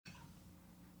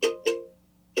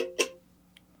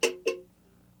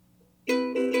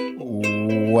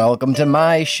Welcome to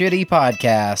my shitty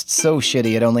podcast. So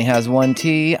shitty it only has one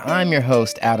T. I'm your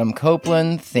host, Adam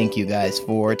Copeland. Thank you guys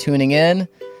for tuning in.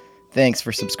 Thanks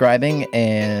for subscribing,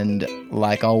 and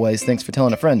like always, thanks for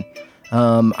telling a friend.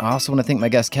 I also want to thank my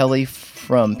guest Kelly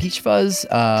from PEACHFUZZ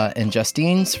and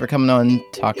Justine's for coming on,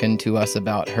 talking to us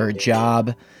about her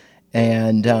job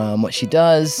and what she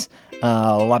does.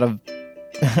 A lot of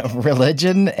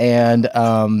religion and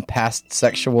past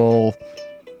sexual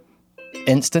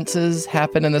instances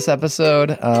happen in this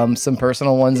episode. Some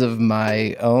personal ones of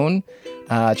my own.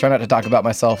 Try not to talk about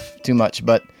myself too much,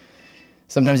 but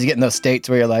sometimes you get in those states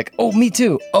where you're like, oh, me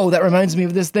too. Oh, that reminds me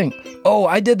of this thing. Oh,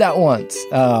 I did that once.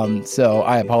 So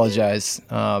I apologize.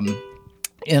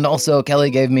 And also,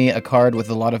 Kelly gave me a card with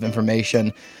a lot of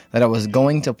information that I was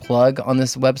going to plug on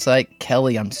this website.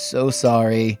 Kelly, I'm so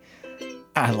sorry.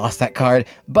 I lost that card,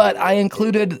 but I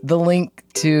included the link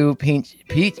to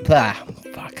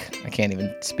fuck, I can't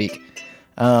even speak.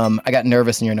 I got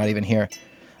nervous and you're not even here.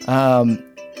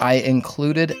 I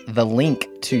included the link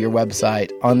to your website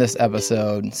on this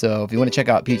episode, so if you want to check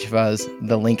out PEACHFUZZ,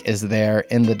 the link is there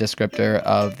in the descriptor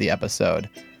of the episode.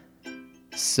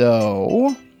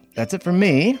 So, that's it for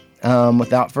me.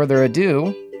 Without further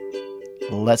ado,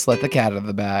 let's let the cat out of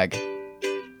the bag.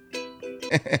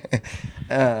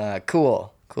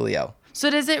 Coolio. So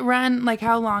does it run, like,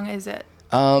 how long is it?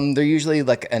 They're usually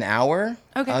like an hour,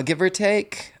 okay, give or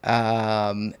take.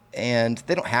 And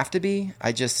they don't have to be.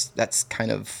 That's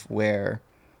kind of where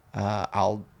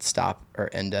I'll stop or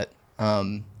end it.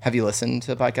 Have you listened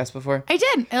to a podcast before? I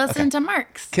did. I listened to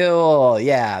Mark's. Cool.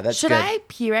 Yeah, that's Should good. I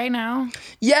pee right now?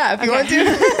 Yeah, if you want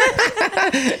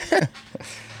to.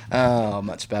 Oh,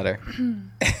 much better.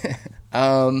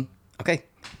 Okay.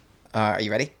 Are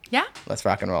you ready? Yeah. Let's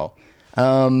rock and roll.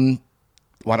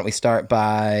 Why don't we start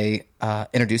by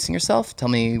introducing yourself? Tell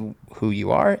me who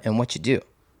you are and what you do.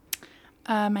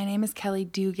 My name is Kelly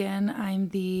Dugan. I'm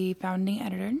the founding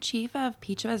editor-in-chief of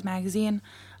PEACHFUZZ magazine.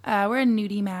 We're a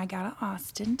nudie mag out of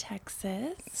Austin,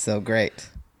 Texas. So great.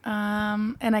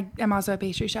 And I'm also a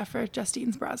pastry chef for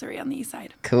Justine's Brasserie on the east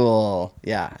side. Cool.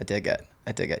 Yeah, I dig it.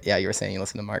 Yeah, you were saying you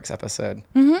listened to Mark's episode.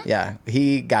 Mm-hmm. Yeah,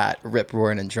 he got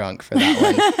rip-roaring and drunk for that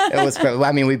one. It was.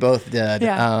 I mean, we both did.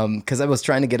 Yeah. Because I was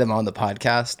trying to get him on the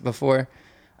podcast before,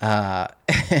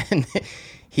 and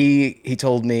he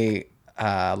told me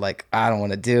like, I don't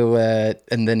want to do it,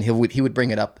 and then he would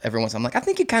bring it up every once. I'm like, I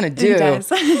think you kind of do. He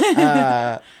does.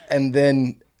 And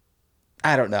then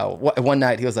I don't know. One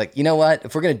night he was like, you know what?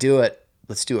 If we're gonna do it,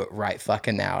 let's do it right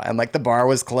fucking now. And like the bar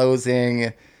was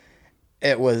closing.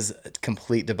 It was a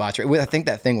complete debauchery. I think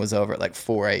that thing was over at like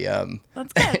 4 a.m.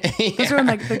 That's good. Yeah. That's when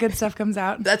like the good stuff comes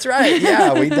out. That's right.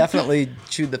 Yeah, we definitely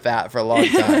chewed the fat for a long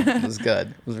time. It was good.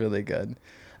 It was really good.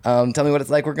 Tell me what it's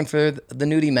like working for the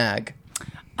Nudie mag.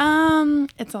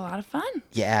 It's a lot of fun.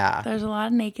 Yeah. There's a lot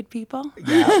of naked people.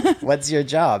 Yeah. What's your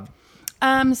job?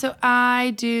 So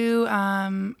I do,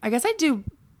 I guess I do,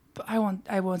 I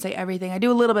won't say everything. I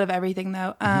do a little bit of everything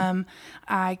though.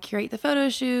 I curate the photo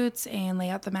shoots and lay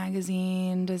out the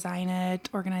magazine, design it,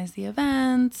 organize the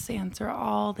events, answer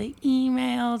all the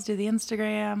emails, do the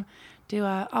Instagram, do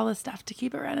all the stuff to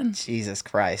keep it running. Jesus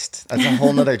Christ. That's a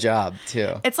whole nother job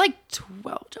too. It's like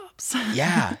 12 jobs.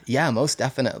 Yeah, most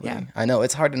definitely. Yeah. I know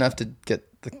it's hard enough to get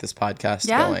this podcast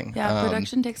going. Yeah,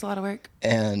 production takes a lot of work.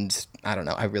 And I don't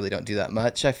know, I really don't do that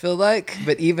much, I feel like.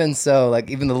 But even so, like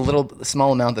even the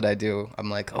small amount that I do, I'm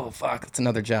like, oh fuck, it's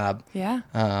another job. Yeah.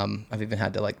 I've even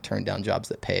had to like turn down jobs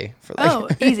that pay for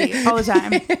like easy. All the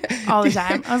time. All the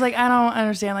time. I was like, I don't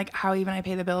understand like how even I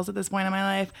pay the bills at this point in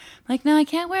my life. I'm like, no, I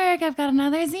can't work. I've got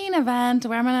another zine event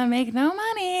where I'm gonna make no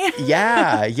money.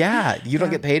 Yeah. You don't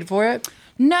get paid for it?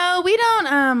 No, we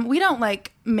don't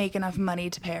like make enough money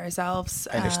to pay ourselves.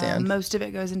 I understand. Most of it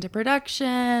goes into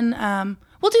production.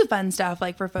 We'll do fun stuff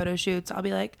like for photo shoots. I'll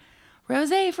be like,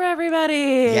 rosé for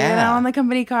everybody, on the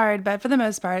company card. But for the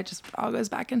most part, it just all goes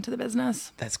back into the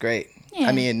business. That's great. Yeah.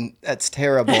 I mean, that's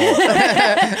terrible.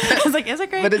 I was like, is it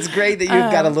great? But it's great that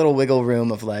you've got a little wiggle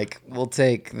room of like, we'll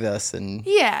take this and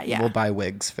we'll buy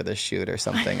wigs for this shoot or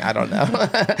something. I don't know.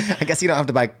 I guess you don't have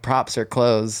to buy props or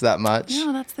clothes that much.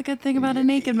 No, that's the good thing about a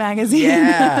naked magazine.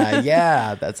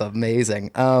 Yeah, that's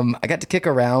amazing. I got to kick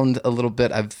around a little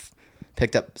bit. I've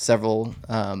picked up several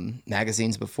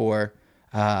magazines before.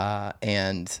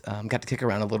 And got to kick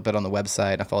around a little bit on the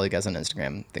website. I follow you guys on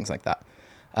Instagram, things like that.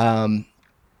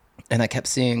 And I kept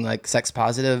seeing like sex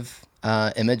positive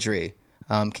imagery.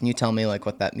 Can you tell me like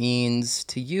what that means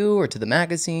to you or to the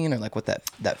magazine, or like what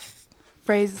that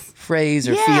phrase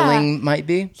or feeling might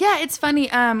be? Yeah, it's funny.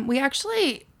 We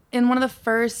actually, in one of the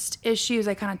first issues,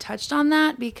 I kind of touched on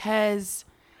that because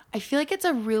I feel like it's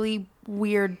a really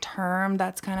weird term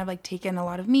that's kind of like taken a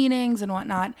lot of meanings and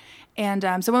whatnot. And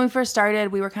so when we first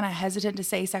started, we were kind of hesitant to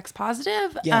say sex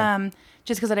positive,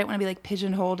 just because I didn't want to be like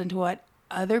pigeonholed into what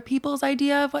other people's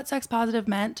idea of what sex positive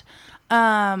meant.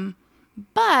 But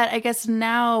I guess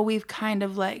now we've kind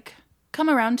of like come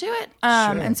around to it.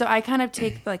 And so I kind of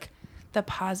take like the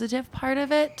positive part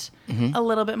of it a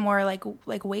little bit more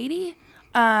like weighty,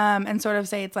 and sort of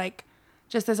say it's like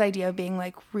just this idea of being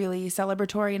like really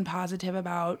celebratory and positive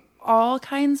about all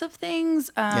kinds of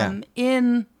things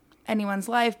in anyone's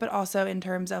life, but also in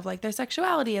terms of like their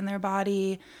sexuality and their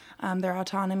body, their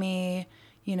autonomy,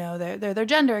 you know, their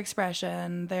gender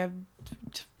expression, their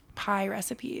pie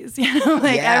recipes, you know,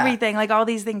 like everything, like all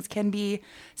these things can be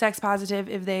sex positive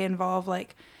if they involve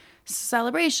like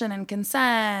celebration and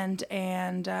consent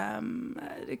and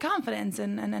confidence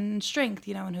and strength,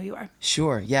 you know, in who you are.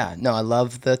 Sure. Yeah. No, I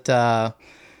love that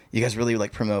you guys really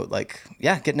like promote like,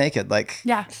 get naked, like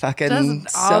fucking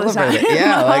celebrate it.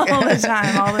 Yeah. Like all the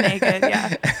time, all the naked.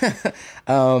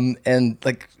 Yeah. And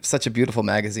like such a beautiful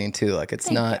magazine too. Like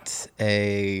it's not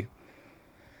a,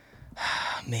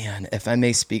 man, if I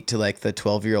may speak to like the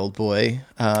 12-year-old boy,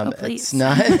 it's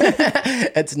not,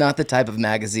 it's not the type of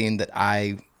magazine that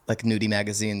like Nudie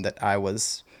magazine that I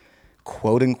was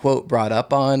quote unquote brought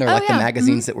up on, or the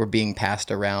magazines that were being passed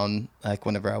around like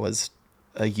whenever I was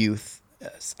a youth,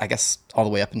 I guess all the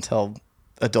way up until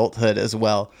adulthood as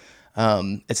well.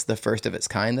 It's the first of its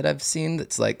kind that I've seen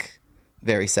that's like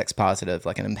very sex positive,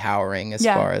 like and empowering as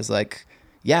far as like,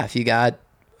 if you got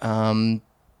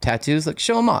tattoos, like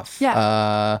show them off.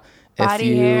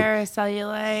 Body hair,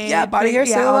 cellulite. Yeah, body hair,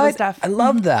 cellulite. All the stuff. I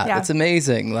love that. That's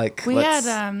amazing. Like let's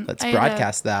I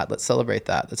broadcast that. Let's celebrate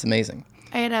that. That's amazing.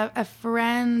 I had a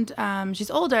friend,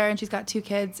 she's older and she's got 2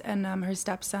 kids, and her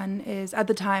stepson is, at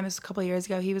the time, it was a couple of years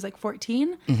ago, he was like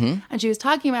 14. And she was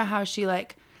talking about how she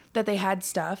like, that they had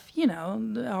stuff, you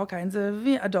know, all kinds of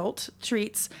adult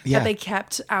treats that they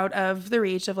kept out of the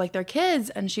reach of like their kids.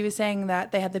 And she was saying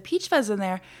that they had the PEACHFUZZ in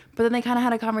there, but then they kind of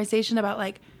had a conversation about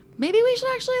like, maybe we should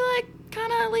actually like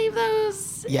kind of leave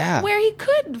those where he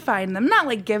could find them, not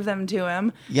like give them to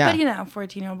him. But you know,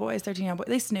 14-year-old boys, 13-year-old boys,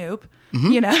 they snoop,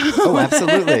 you know? Oh,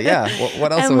 absolutely. Yeah.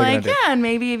 What else and are we like, going to do? And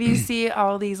maybe if you see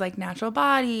all these like natural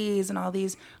bodies and all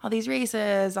these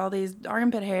races, all these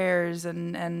armpit hairs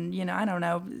and, you know, I don't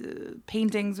know,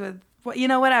 paintings with, you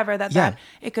know, whatever, that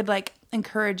it could like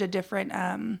encourage a different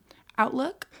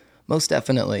outlook. Most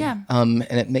definitely. And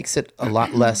it makes it a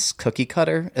lot less cookie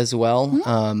cutter as well.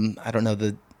 I don't know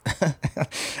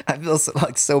I feel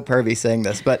so pervy saying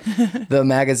this, but the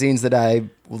magazines that I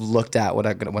looked at when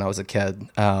I was a kid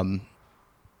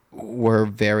were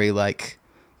very like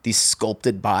these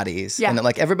sculpted bodies. And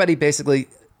like everybody basically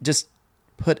just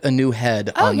put a new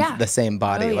head on the same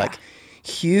body. Like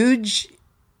huge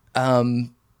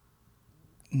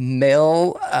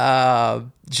male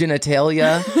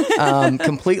genitalia,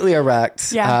 completely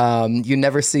erect. You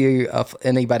never see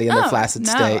anybody in their flaccid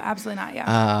state. No, absolutely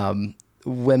not.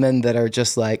 Women that are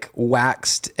just like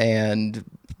waxed and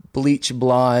bleach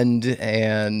blonde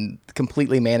and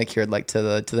completely manicured like to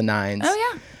the nines.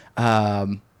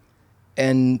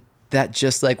 And that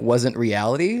just like wasn't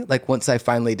reality. Like once I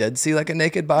finally did see like a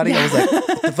naked body, I was like,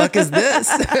 what the fuck is this?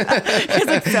 It's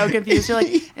like so confused. You're like,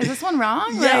 is this one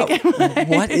wrong? Like,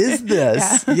 what is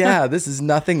this? This is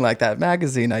nothing like that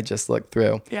magazine I just looked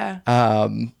through.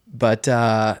 But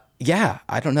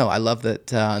I don't know. I love that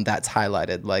that's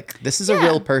highlighted. Like this is a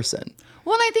real person.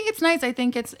 Well, and I think it's nice. I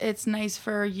think it's nice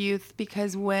for youth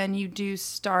because when you do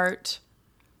start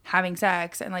having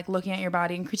sex and like looking at your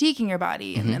body and critiquing your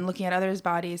body and looking at others'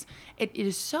 bodies, it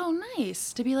is so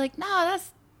nice to be like, no,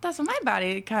 that's what my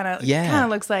body kind of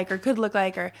looks like or could look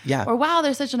like, or wow,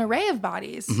 there's such an array of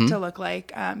bodies to look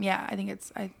like. I think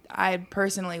I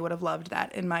personally would have loved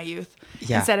that in my youth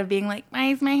instead of being like, why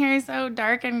is my hair so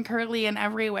dark and curly and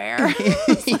everywhere?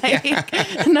 It's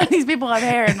like, none of these people have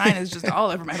hair and mine is just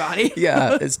all over my body.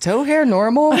 Is toe hair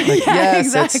normal? Like, yes,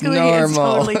 exactly. It's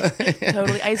normal. It's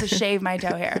totally. I used to shave my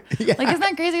toe hair. Like, isn't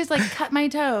that crazy? I used to like cut my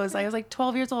toes. I was like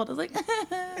 12 years old. I was like,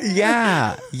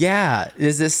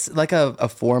 Is this like a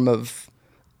form of?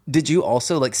 Did you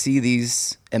also like see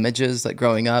these images like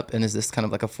growing up, and is this kind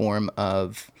of like a form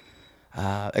of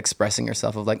expressing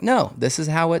yourself of like, no, this is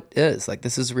how it is. Like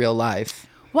this is real life.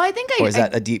 Well, I think or is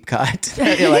that a deep cut?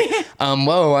 You're like,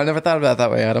 whoa, I never thought about it that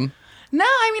way, Adam. No,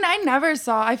 I mean, I never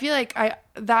saw. I feel like I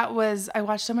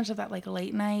watched so much of that like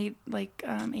late night like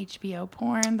HBO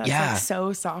porn that's like so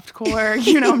softcore.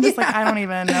 You know, I'm just like I don't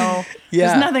even know.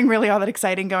 There's nothing really all that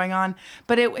exciting going on.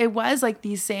 But it was like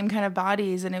these same kind of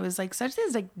bodies, and it was like such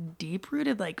this like deep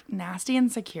rooted like nasty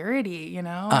insecurity. You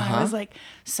know, and it was like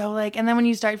so like, and then when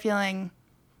you start feeling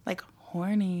like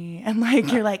horny and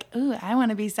like you're like, ooh, I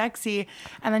want to be sexy,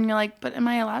 and then you're like, but am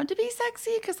I allowed to be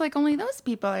sexy? Because like only those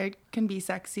people can be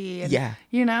sexy. And,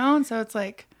 you know, and so it's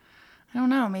like, I don't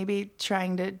know, maybe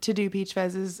trying to do Peach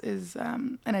Fuzz is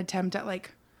an attempt at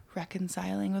like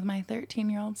reconciling with my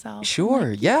 13-year-old self. Sure,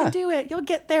 like, you can do it, you'll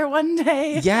get there one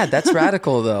day. Yeah, that's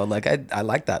radical though. Like I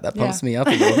like that pumps me up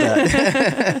a little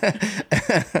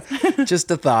bit.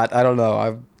 Just a thought. I don't know,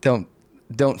 I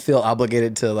don't feel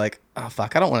obligated to like, oh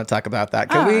fuck, I don't want to talk about that.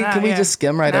 Can we just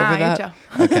skim right over that?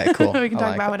 Okay, cool. We can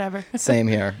talk about whatever. Same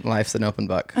here. Life's an open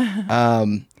book.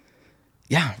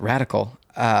 Yeah, radical.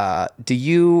 Do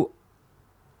you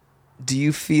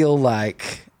feel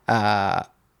like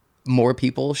more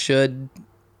people should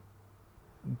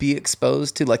be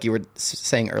exposed to, like you were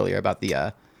saying earlier about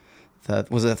the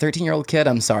was it a 13-year-old kid?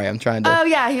 I'm sorry, I'm trying to. Oh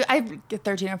yeah, I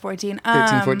 13 or 14.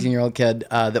 14-year-old kid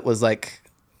that was like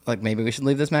maybe we should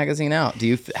leave this magazine out.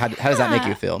 How does that make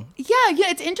you feel? Yeah,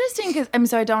 it's interesting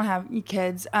because I don't have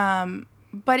kids,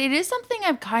 but it is something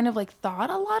I've kind of like thought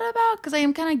a lot about because I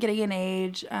am kind of getting an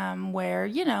age where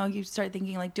you start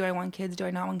thinking like, do I want kids? Do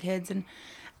I not want kids?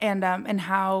 And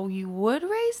how you would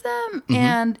raise them. Mm-hmm.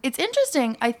 And it's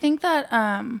interesting. I think that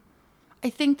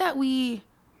we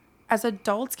as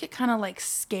adults get kind of like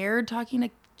scared talking to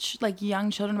like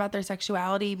young children about their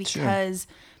sexuality because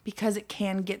it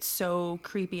can get so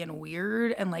creepy and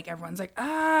weird, and like everyone's like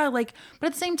like, but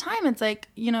at the same time it's like,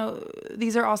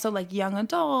 these are also like young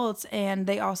adults and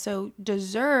they also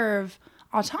deserve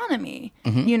autonomy.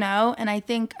 Mm-hmm. And I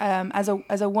think as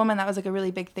a woman, that was like a really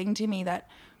big thing to me, that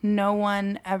no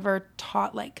one ever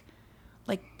taught like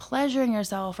pleasuring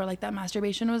yourself, or like that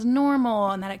masturbation was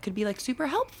normal and that it could be like super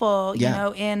helpful,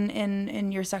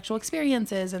 in your sexual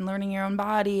experiences and learning your own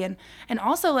body, and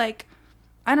also like,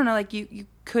 I don't know, like you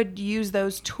could use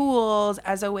those tools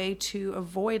as a way to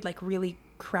avoid like really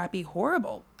crappy,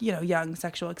 horrible, young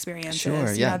sexual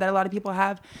experiences, that a lot of people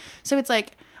have. So it's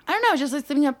like, I don't know, just like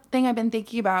thing I've been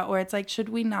thinking about, where it's like, should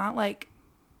we not like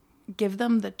give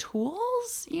them the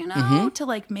tools, mm-hmm. to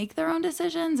like make their own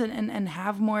decisions and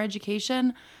have more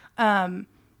education?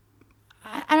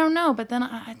 I don't know, but then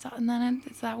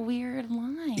it's that weird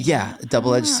line. Yeah,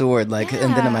 double-edged sword. Like,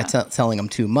 and then am I telling them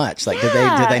too much? Like, do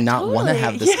they not want to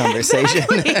have this conversation?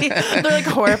 Exactly. They're like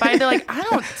horrified. They're like,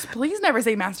 please never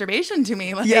say masturbation to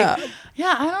me. Like, I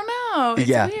don't know.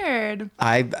 It's weird.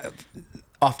 I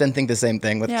often think the same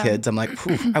thing with kids. I'm like,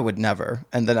 I would never.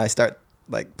 And then I start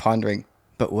like pondering,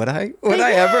 but would I? Would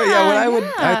I ever?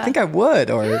 Yeah, I think I would.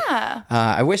 Or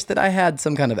I wish that I had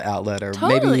some kind of outlet, or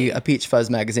maybe a Peach Fuzz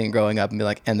magazine growing up, and be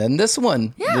like, and then this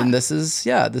one. Yeah. Then this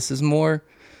is more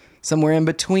somewhere in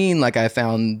between. Like I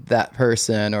found that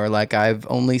person, or like I've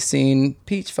only seen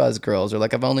Peach Fuzz girls, or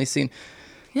like I've only seen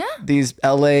these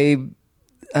LA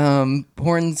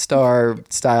porn star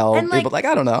style people. Like,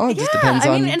 I don't know. It just depends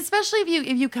on. And especially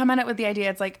if you come at it with the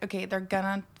idea, it's like, okay, they're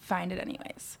gonna find it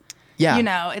anyways.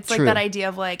 Yeah, it's like that idea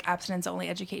of like abstinence only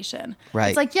education. Right.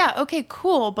 It's like, okay,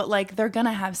 cool, but like they're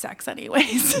gonna have sex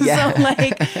anyways. Yeah. So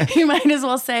like you might as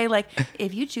well say like,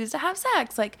 if you choose to have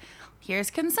sex, like here's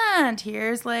consent,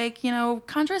 here's like,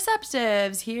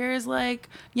 contraceptives, here's like,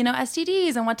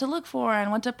 STDs and what to look for and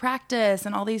what to practice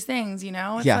and all these things,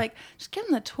 It's like, just give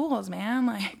them the tools, man.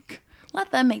 Like,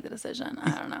 let them make the decision.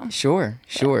 I don't know. Sure.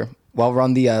 While we're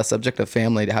on the subject of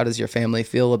family, how does your family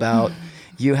feel about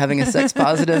you having a sex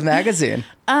positive magazine?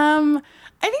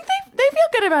 I think they feel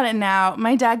good about it now.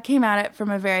 My dad came at it from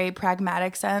a very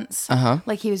pragmatic sense.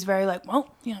 Like he was very like,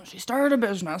 well, she started a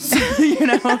business,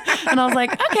 and I was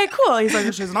like, okay, cool. He's like,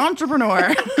 she's an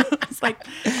entrepreneur. It's like,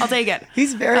 I'll take it.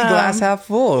 He's very glass half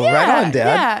full. Right on,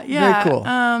 Dad. Yeah. Very cool.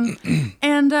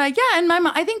 And my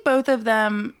mom, I think both of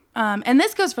them, and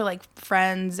this goes for like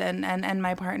friends and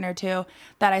my partner too,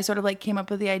 that I sort of like came up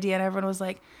with the idea and everyone was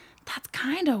like, that's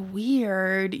kind of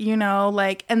weird,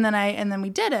 like, and then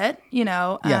we did it,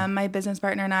 my business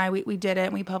partner and I, we did it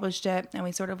and we published it and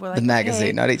we sort of were like, the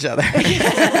magazine, not each other.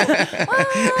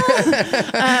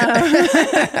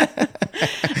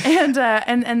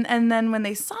 And then when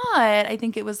they saw it, I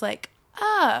think it was like,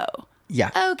 oh,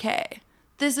 yeah, okay,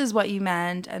 this is what you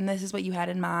meant, and this is what you had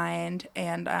in mind.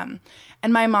 And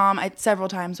my mom, several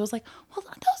times was like, well,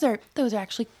 those are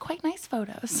actually quite nice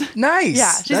photos. Nice.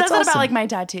 Yeah, she says that about like my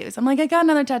tattoos. I'm like, I got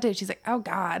another tattoo. She's like, oh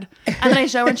God. And then I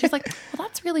show her, and she's like, well,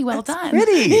 that's really well done.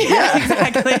 Pretty. Yeah,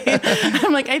 exactly.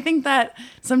 I'm like, I think that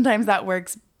sometimes that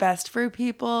works best for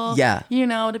people. Yeah. You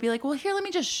know, to be like, well, here, let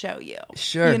me just show you.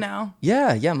 Sure. You know?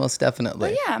 Yeah, most definitely.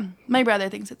 But yeah, my brother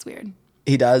thinks it's weird.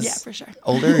 He does? Yeah, for sure.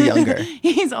 Older or younger?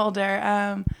 He's older,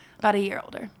 about a year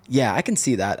older. Yeah, I can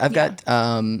see that. I've got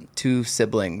 2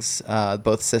 siblings,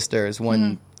 both sisters,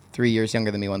 one 3 years younger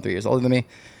than me, one 3 years older than me.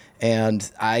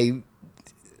 And I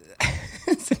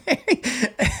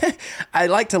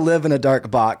like to live in a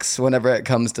dark box whenever it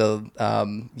comes to,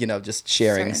 just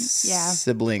sharing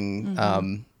sibling,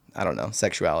 I don't know,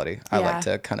 sexuality. I like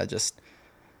to kind of just,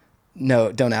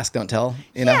 don't ask, don't tell,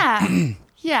 you know? Yeah.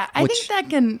 Yeah, I think that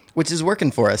can... Which is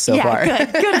working for us so far. Good.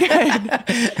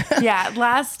 Yeah,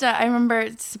 I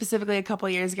remember specifically a couple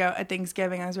years ago at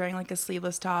Thanksgiving, I was wearing like a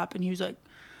sleeveless top, and he was like,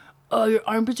 oh, your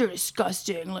armpits are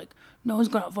disgusting. Like, no one's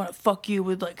going to want to fuck you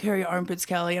with like hairy armpits,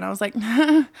 Kelly. And I was like,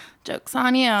 joke's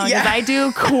on you, because I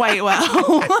do quite well.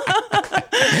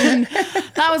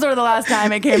 That was sort of the last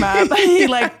time it came up. He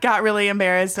like got really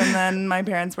embarrassed, and then my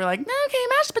parents were like, no, okay,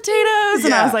 mashed potatoes.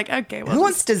 And I was like, okay, well. Who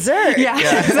wants dessert? Yeah,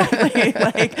 exactly.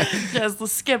 Like, just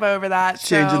skip over that.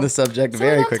 Changing the subject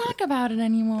very quickly. Don't talk about it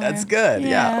anymore. That's good.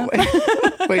 Yeah.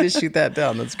 Way to shoot that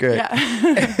down. That's great.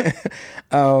 Yeah.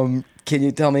 Can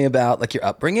you tell me about like your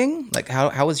upbringing? Like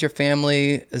how was your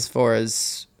family as far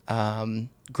as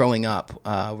growing up?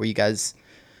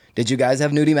 Did you guys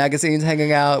have nudie magazines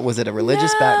hanging out? Was it a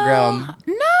religious background?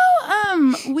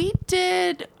 No, we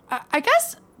did, I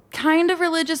guess, kind of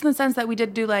religious in the sense that we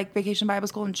did do like Vacation Bible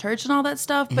School and church and all that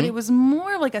stuff, but it was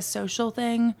more like a social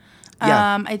thing.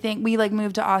 I think we like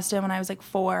moved to Austin when I was like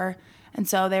 4. And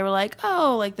so they were like,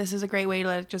 oh, like this is a great way to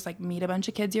like, just like meet a bunch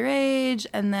of kids your age.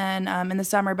 And then in the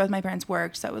summer, both my parents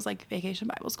worked. So it was like Vacation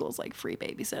Bible School's like free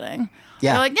babysitting.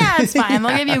 Yeah. They're like, yeah, it's fine.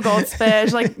 They'll give you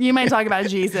goldfish. Like you might talk about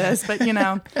Jesus, but you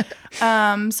know. So yeah,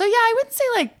 I wouldn't say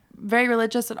like very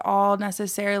religious at all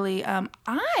necessarily.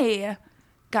 I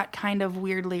got kind of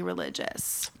weirdly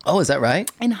religious. Oh, is that right?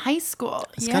 In high school.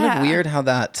 It's kind of weird how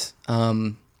that,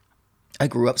 I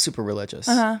grew up super religious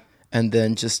and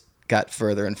then just got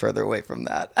further and further away from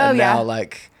that. And now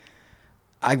like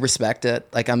I respect it.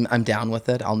 Like I'm down with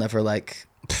it. I'll never like,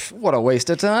 what a waste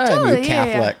of time, you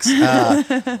Catholics.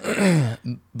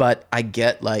 But I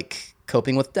get like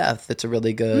coping with death. It's a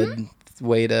really good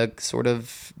way to sort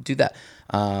of do that.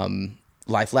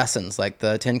 Life lessons like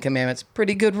the 10 Commandments,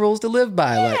 pretty good rules to live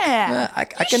by. Yeah,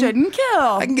 like I can, shouldn't kill.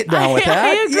 I can get down with that.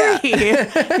 I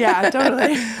agree. Yeah,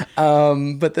 totally.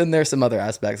 But then there's some other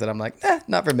aspects that I'm like,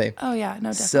 not for me. Oh yeah, no,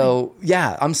 definitely. So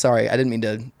yeah, I'm sorry. I didn't mean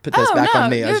to put this back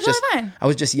on me. You're totally fine. I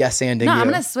was just yes-anding No, you. I'm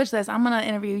gonna switch this. I'm gonna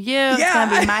interview you. It's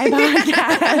gonna be my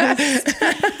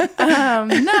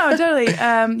podcast. No, totally.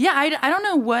 Yeah, I don't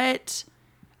know what.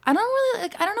 I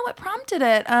don't know what prompted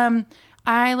it.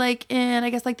 I like in,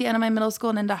 I guess like the end of my middle school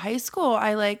and into high school,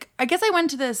 I guess I went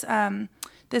to this,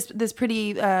 this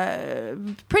pretty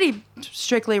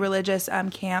strictly religious,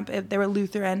 camp. They were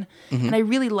Lutheran and I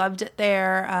really loved it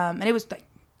there. And it was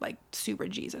like super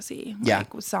Jesus-y,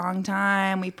 like with song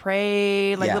time. We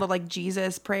prayed like little like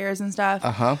Jesus prayers and stuff.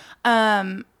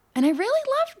 And I really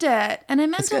loved it. And it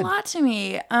meant a lot to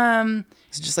me.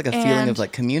 Is it just like a feeling of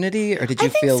like community, or did you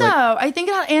feel like? I think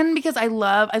and because I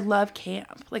love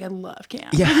camp. Like I love camp.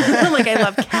 Yeah. Like I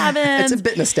love cabins. It's a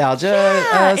bit nostalgia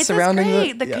it's surrounding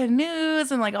great. The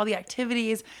canoes and like all the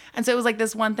activities. And so it was like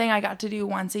this one thing I got to do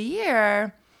once a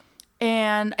year.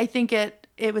 And I think it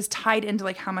was tied into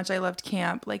like how much I loved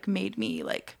camp, like made me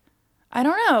like, I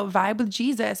don't know, vibe with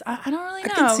Jesus. I don't really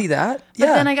know. I can see that. But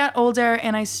then I got older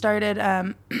and I started,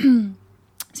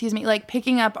 like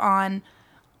picking up on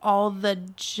all the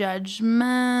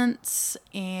judgments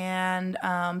and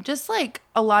just like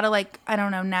a lot of like, I don't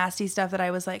know, nasty stuff that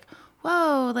I was like,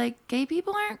 whoa, like gay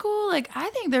people aren't cool. Like I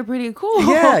think they're pretty cool.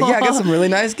 Yeah, I got some really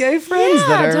nice gay friends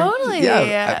that are totally.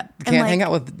 I can't hang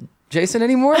out with Jason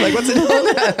anymore? Like, what's it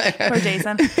called? Poor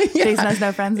Jason. Jason has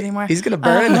no friends anymore. He's going to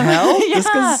burn in hell just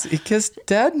because he kissed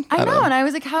Ted? I know. And I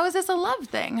was like, how is this a love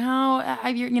thing? How,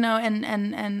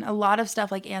 and a lot of stuff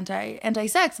like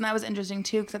anti-sex. And that was interesting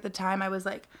too, because at the time I was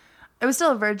like, I was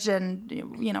still a virgin,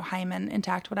 hymen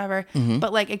intact, whatever,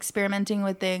 but like experimenting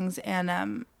with things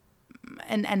and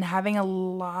having a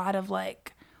lot of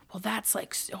like, well, that's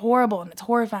like horrible and it's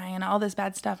horrifying and all this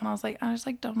bad stuff. And I was like,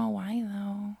 don't know why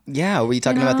though. Yeah. Were you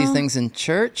talking about these things in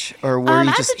church, or were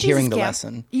you just hearing the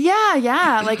lesson?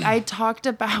 Yeah. Like I talked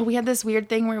about, we had this weird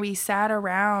thing where we sat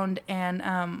around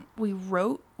and we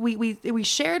wrote, we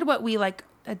shared what we like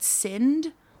had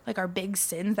sinned, like our big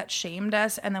sins that shamed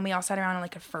us. And then we all sat around and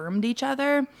like affirmed each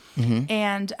other.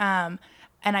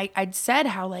 And I'd said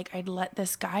how like I'd let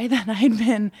this guy that I'd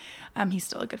been, he's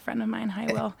still a good friend of mine.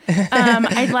 Hi, Will.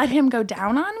 I'd let him go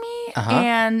down on me,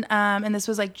 and this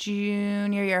was like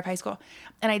junior year of high school,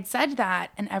 and I'd said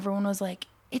that, and everyone was like,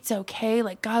 "It's okay,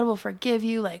 like God will forgive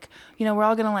you, like we're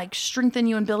all gonna like strengthen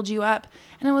you and build you up,"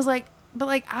 and I was like, "But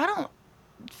like I don't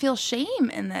feel shame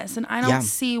in this, and I don't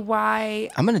see why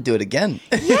I'm gonna do it again."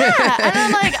 Yeah, and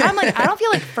I'm like I don't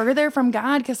feel like further from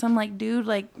God, because I'm like, dude,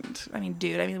 I mean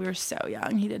we were so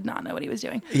young, he did not know what he was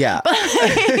doing. Yeah, but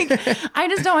like, I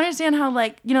just don't understand how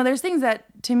like there's things that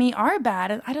to me are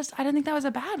bad, and I didn't think that was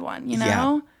a bad one.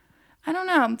 Yeah. I don't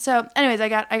know. So, anyways, I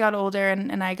got older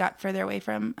and I got further away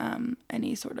from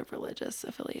any sort of religious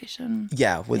affiliation.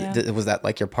 Yeah. Was that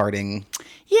like your parting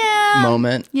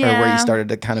moment? Yeah. Or where you started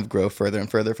to kind of grow further and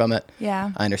further from it?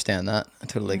 Yeah. I understand that. I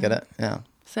totally get it. Yeah.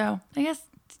 So, I guess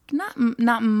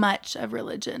not much of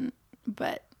religion,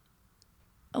 but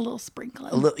a little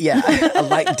sprinkling. A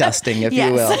light dusting, if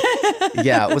you will.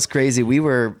 Yeah, it was crazy. We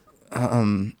were,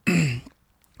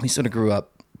 we sort of grew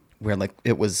up where like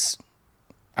it was,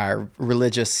 our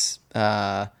religious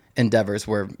endeavors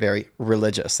were very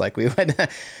religious. Like we would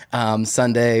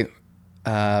Sunday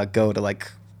go to like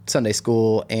Sunday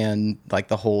school and like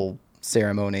the whole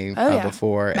ceremony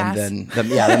before, Mass. and then the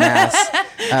Mass.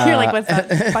 You're like, what's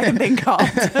that fucking thing called?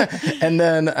 And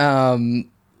then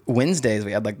Wednesdays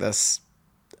we had like this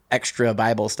extra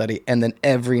Bible study, and then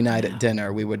every night at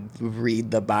dinner we would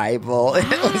read the Bible. Wow. It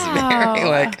was very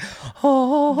like,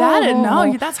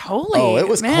 that's holy. Oh, it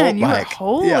was man, cult-like. you were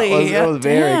holy. Yeah, it was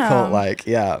very cult-like.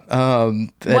 Yeah.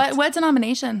 What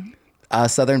denomination?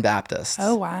 Southern Baptist.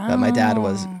 Oh wow. But my dad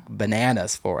was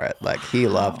bananas for it. Like he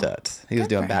loved it. He was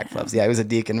doing backflips. Yeah, he was a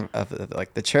deacon of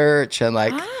like the church, and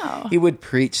like he would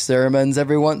preach sermons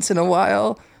every once in a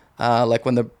while. Like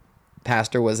when the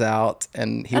pastor was out,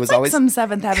 and he was like always some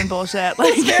Seventh Heaven bullshit.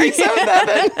 Like very Seventh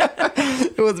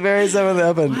Heaven. It was very Seventh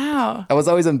Heaven. Wow. I was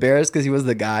always embarrassed because he was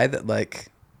the guy that like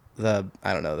the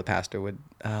pastor would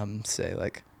say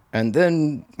like, and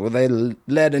then were they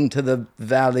led into the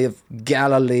valley of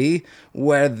Galilee,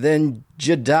 where then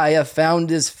Jediah found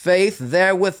his faith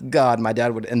there with God. My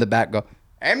dad would in the back go,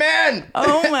 "Amen."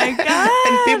 Oh my God.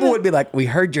 And people would be like, "We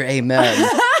heard your amen."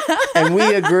 And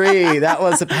we agree. That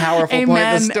was a powerful point in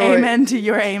the story. Amen to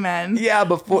your amen. Yeah,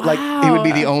 before like he would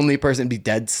be the only person be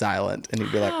dead silent, and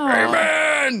he'd be like,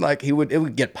 "Amen." Like it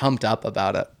would get pumped up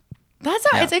about it. That's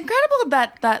how it's incredible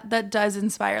that does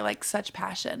inspire like such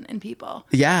passion in people.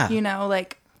 Yeah.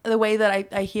 Like the way that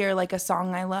I hear like a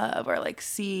song I love, or like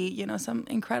see, some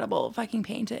incredible fucking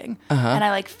painting, and I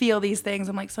like feel these things.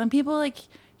 I'm like, some people like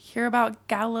hear about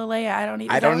Galileo. I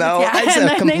don't know.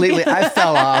 I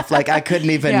fell off. Like I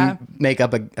couldn't even make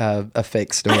up a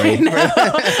fake story.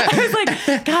 I was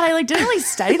like, God, I like didn't really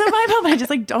study the Bible, but I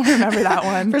just like don't remember that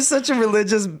one. For such a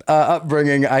religious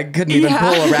upbringing, I couldn't even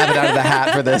pull a rabbit out of the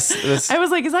hat for this. I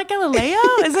was like, is that Galileo?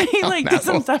 Is he like did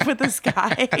some stuff with the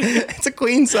sky? It's a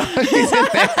Queen song. He's in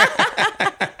there.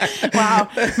 Wow,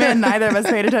 man, neither of us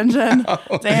paid attention. No,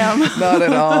 damn, not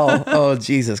at all. Oh,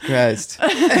 Jesus Christ.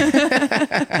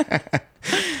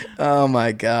 Oh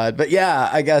my God. But yeah,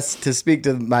 I guess to speak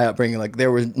to my upbringing, like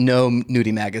there were no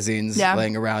nudie magazines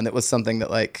laying around. It was something that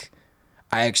like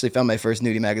I actually found my first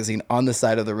nudie magazine on the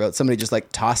side of the road. Somebody just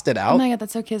like tossed it out. Oh my God,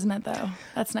 that's so kismet though.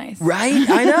 That's nice. Right?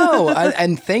 I know.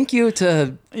 And thank you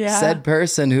to said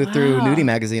person who threw nudie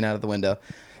magazine out of the window.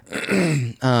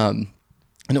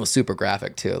 And it was super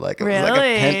graphic too. Like it was like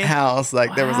a penthouse.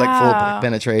 Like there was like full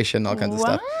penetration, all kinds of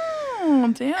stuff.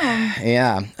 Damn.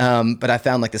 Yeah. But I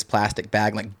found like this plastic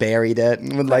bag, like buried it,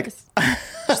 and would like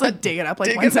just like dig it up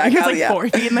like one second. It's like 4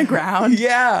 feet in the ground.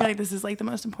 Yeah. You're like, this is like the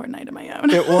most important item I own.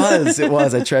 It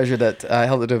was. I treasured it. I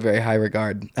held it to a very high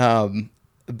regard.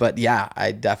 But yeah,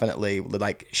 I definitely would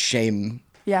like shame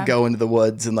go into the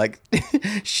woods and like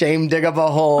shame dig up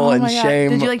a hole and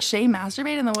shame. Did you like shame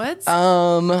masturbate in the woods?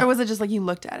 Or was it just like you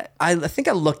looked at it? I think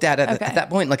I looked at it at that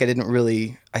point. Like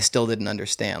I still didn't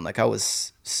understand. Like I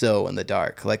was so in the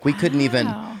dark. Like we couldn't even,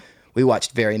 we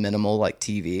watched very minimal like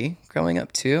TV growing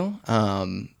up too.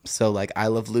 So like I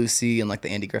Love Lucy and like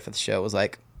the Andy Griffith Show was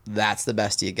like, that's the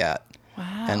best you get.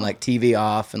 Wow. And like TV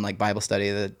off and like Bible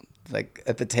study like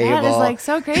at the table. That is like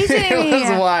so crazy to me. It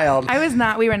was wild.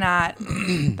 We were not.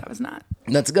 That was not.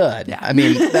 That's good. Yeah. I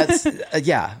mean, that's,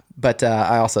 But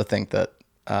I also think that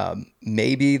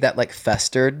maybe that like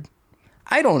festered.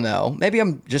 I don't know. Maybe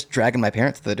I'm just dragging my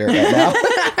parents to the dirt right now.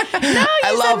 No,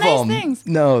 I love nice them. Things.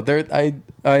 No, I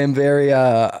am very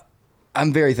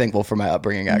I'm very thankful for my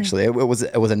upbringing. Actually, it was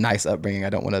a nice upbringing. I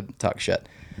don't want to talk shit,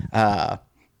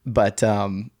 but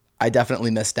I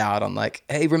definitely missed out on like,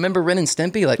 hey, remember Ren and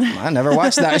Stimpy? Like, I never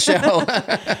watched that show.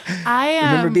 I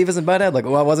remember Beavis and Butthead? Like,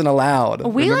 well, I wasn't allowed.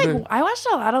 I watched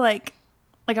a lot of like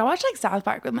I watched like South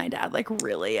Park with my dad, like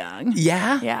really young.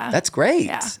 Yeah, that's great.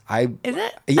 Yeah. Is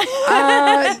it?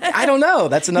 I don't know.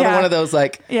 That's another one of those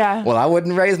like, yeah. Well, I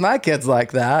wouldn't raise my kids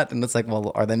like that, and it's like,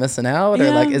 well, are they missing out,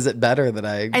 or like, is it better that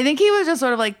I think he was just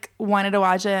sort of like wanted to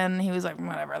watch it, and he was like,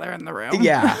 whatever, they're in the room.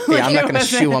 Yeah, like, I'm not going to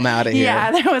shoo them out of here.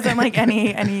 Yeah, there wasn't like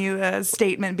any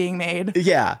statement being made.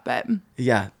 Yeah, but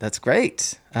yeah, that's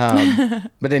great.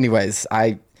 But anyways,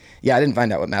 I didn't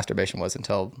find out what masturbation was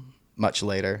until much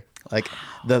later. Like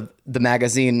the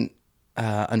magazine,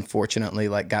 unfortunately,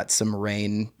 like got some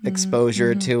rain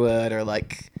exposure to it, or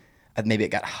like maybe it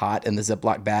got hot in the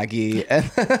Ziploc baggie.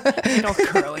 Like all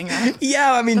curling up.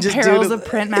 Yeah, I mean, the just perils of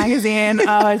print magazine.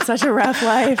 Oh, it's such a rough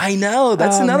life. I know.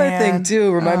 That's another thing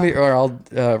too. Remind me, or I'll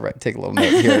take a little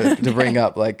note here to bring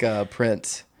up like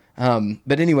print.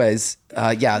 But anyways,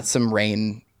 some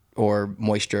rain or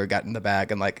moisture got in the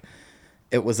bag, and like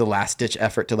it was a last ditch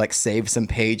effort to like save some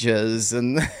pages,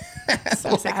 and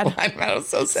so sad. That was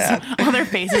so sad. All their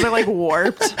faces are like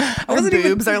warped. Their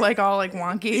boobs are like all like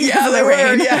wonky. Yeah, they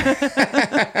were.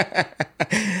 Yeah.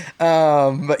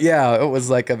 But yeah, it was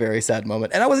like a very sad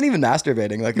moment, and I wasn't even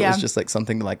masturbating. Like it was just like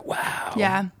something like, wow.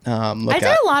 Yeah. I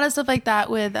did a lot of stuff like that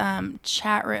with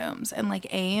chat rooms and like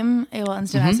AOL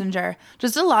Instant Messenger.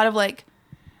 Just a lot of like.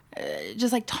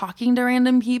 Just like talking to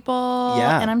random people.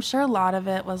 Yeah. And I'm sure a lot of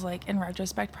it was like, in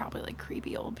retrospect, probably like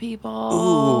creepy old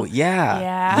people. Ooh,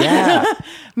 yeah. Yeah.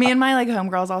 Me and my like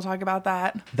homegirls all talk about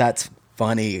that. That's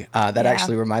funny. That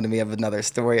actually reminded me of another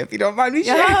story, if you don't mind me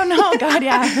sharing. Oh, no. God,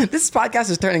 yeah. This podcast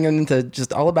is turning into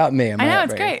just all about me. I know,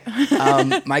 it's great.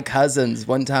 My cousins,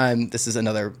 one time, this is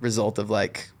another result of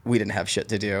like, we didn't have shit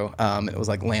to do. It was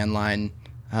like landline,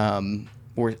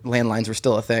 where landlines were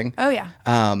still a thing. Oh, yeah.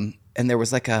 And there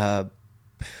was like it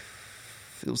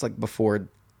was like before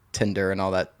Tinder and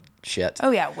all that shit.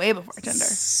 Oh yeah, way before Tinder.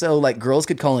 So like girls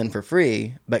could call in for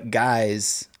free, but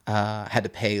guys had to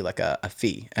pay like a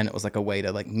fee, and it was like a way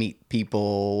to like meet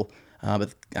people.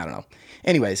 But I don't know.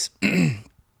 Anyways,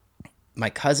 my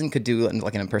cousin could do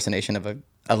like an impersonation of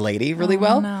a lady really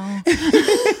well. No.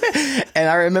 And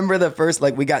I remember the first,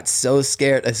 like, we got so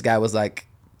scared. This guy was like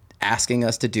asking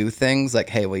us to do things like,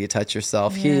 hey, will you touch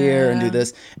yourself here and do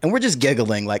this? And we're just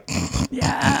giggling like,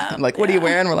 like, what are you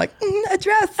wearing? We're like, a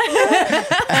dress.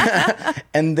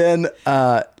 And then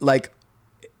like,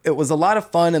 it was a lot of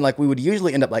fun. And like, we would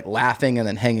usually end up like laughing and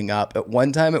then hanging up. At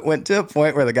one time it went to a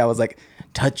point where the guy was like,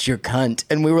 touch your cunt.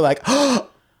 And we were like, oh,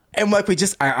 and like,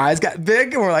 our eyes got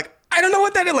big and we're like, I don't know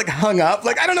what that is. Like hung up.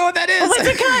 Like, I don't know what that is. What's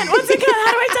a cunt? How do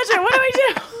I touch it? What do I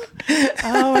do?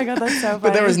 Oh my God, that's so funny.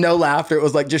 But there was no laughter. It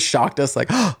was like just shocked us like,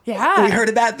 oh, yeah, we heard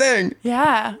a bad thing.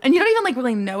 Yeah. And you don't even like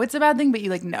really know it's a bad thing, but you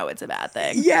like know it's a bad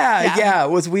thing. Yeah.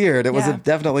 It was weird. It was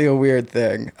definitely a weird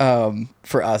thing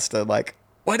for us to like,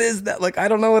 what is that? Like, I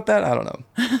don't know.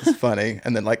 It's funny.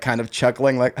 And then like kind of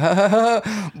chuckling like, ha, ha,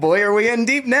 ha, boy, are we in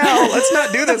deep now. Let's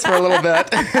not do this for a little bit.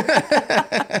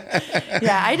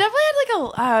 Yeah, I definitely had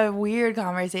like a weird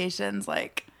conversations.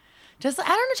 Like, just, I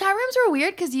don't know, chat rooms were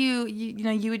weird because you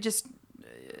know, you would just,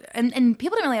 and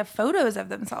people didn't really have photos of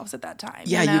themselves at that time.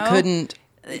 Yeah, you couldn't.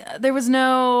 There was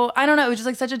no, I don't know, it was just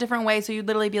like such a different way. So you'd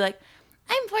literally be like,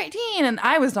 I'm 14, and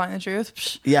I was telling the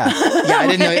truth. Yeah. I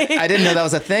didn't know that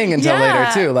was a thing until later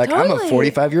too. Like, totally. I'm a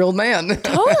 45-year-old man.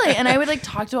 Totally. And I would like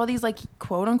talk to all these like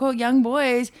quote unquote young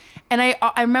boys, and I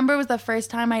remember it was the first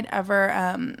time I'd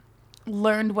ever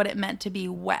learned what it meant to be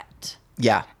wet.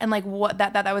 Yeah. And like what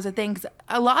that was a thing. 'Cause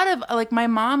a lot of like my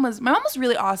mom was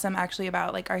really awesome actually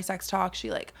about like our sex talk. She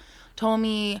like told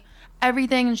me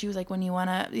everything, and she was like, when you want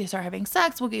to start having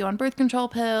sex, we'll get you on birth control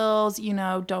pills, you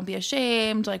know, don't be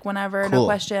ashamed, like whenever, no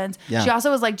questions. Yeah. She also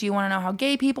was like, do you want to know how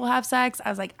gay people have sex? I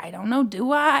was like, I don't know,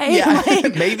 do I? Yeah,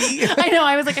 like, maybe. I know,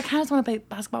 I was like, I kind of just want to play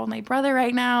basketball with my brother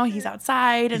right now. He's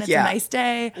outside and it's a nice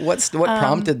day. What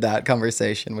prompted that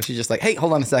conversation? Was she just like, hey,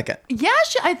 hold on a second? Yeah,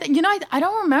 I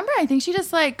don't remember. I think she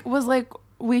just like was like,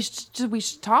 we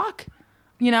should talk,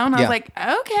 you know? And I was like,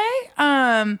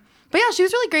 okay. But yeah, she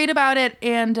was really great about it,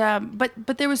 and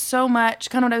but there was so much,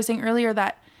 kind of what I was saying earlier,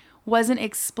 that wasn't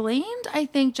explained. I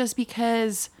think just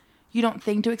because you don't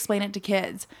think to explain it to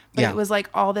kids. But it was like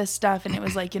all this stuff, and it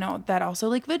was like, that also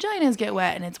like vaginas get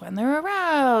wet, and it's when they're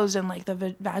aroused, and like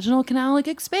the vaginal canal like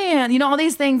expand, all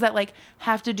these things that like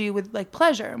have to do with like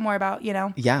pleasure, more about,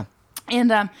 Yeah. And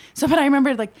but I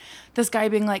remember like this guy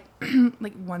being like,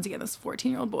 like once again, this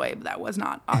 14-year-old boy that was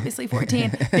not obviously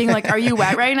 14, being like, "Are you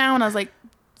wet right now?" And I was like,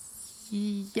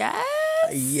 "Yes."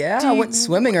 Yeah, I went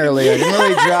swimming earlier. I didn't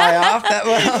really dry off that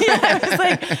well. Yeah, I was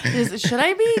like, should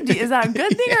I be? Is that a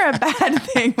good thing or a bad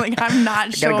thing? Like, I'm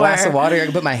not sure. Got a glass of water. I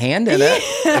can put my hand in it.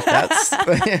 If that's...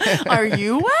 Are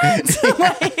you wet?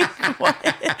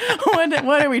 Like,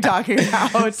 what are we talking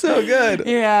about? So good.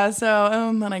 Yeah.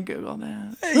 So then I Googled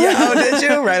that. Yeah. Oh, did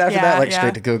you? Right after that, like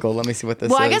straight to Google. Let me see what this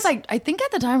is. Well, I guess I think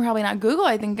at the time probably not Google.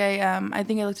 I think I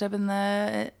looked it up in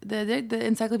the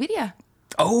encyclopedia.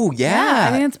 Oh, yeah. Yeah,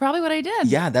 I think that's probably what I did.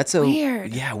 Yeah, that's a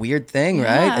weird thing,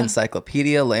 right? Yeah.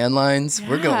 Encyclopedia, landlines.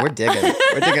 Yeah. We're digging.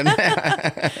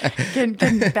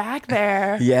 Getting back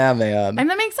there. Yeah, man. And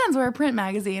that makes sense. We're a print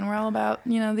magazine. We're all about,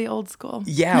 the old school.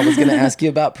 Yeah, I was going to ask you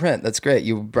about print. That's great.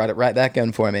 You brought it right back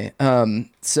in for me.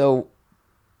 So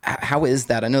how is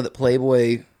that? I know that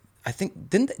Playboy, I think,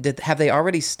 have they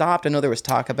already stopped? I know there was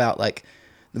talk about like,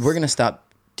 we're going to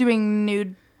stop doing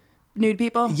nude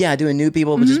people. Yeah, doing nude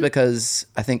people, but just because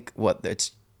I think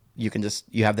you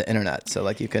have the internet, so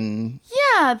like you can.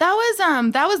 Yeah, that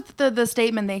was the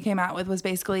statement they came out with, was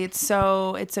basically it's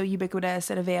so ubiquitous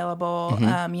and available.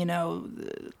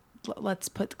 Let's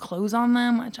put clothes on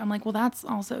them, which I'm like, well, that's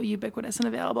also ubiquitous and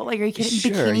available. Like, are you kidding?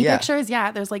 Sure, Bikini yeah. pictures?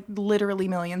 Yeah, there's like literally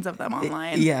millions of them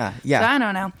online. Yeah. So I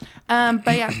don't know.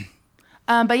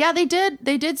 But yeah, they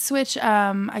did switch.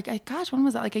 Gosh, when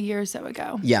was that? Like a year or so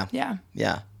ago. Yeah.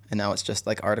 Yeah. And now it's just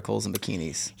like articles and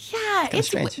bikinis. Yeah,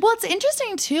 it's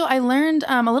interesting too. I learned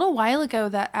a little while ago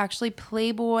that actually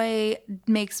Playboy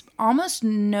makes almost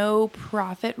no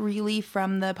profit really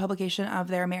from the publication of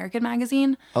their American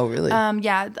magazine. Oh, really?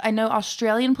 Yeah, I know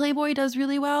Australian Playboy does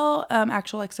really well,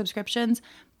 actual like subscriptions,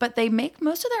 but they make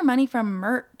most of their money from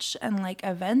merch and like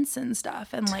events and stuff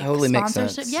and like totally sponsorship.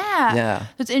 Makes sense. Yeah. So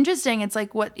it's interesting. It's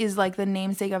like what is like the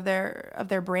namesake of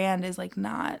their brand is like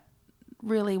not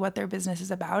really what their business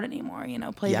is about anymore.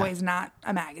 Playboy is not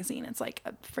a magazine. It's like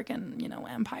a freaking,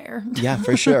 empire. Yeah,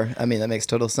 for sure. I mean, that makes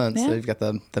total sense. Yeah. So you've got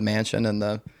the mansion and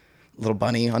the little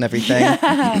bunny on everything. Yeah.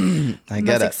 I get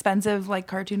most it. expensive like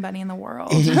cartoon bunny in the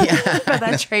world. Yeah. But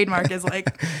that trademark is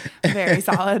like very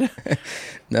solid.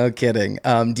 No kidding.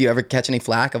 Do you ever catch any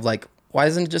flack of like, why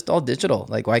isn't it just all digital?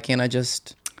 Like, why can't I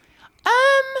just...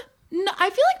 No, I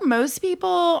feel like most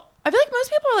people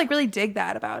are like really dig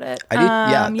that about it. I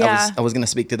do. I was going to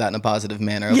speak to that in a positive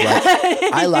manner. Of like,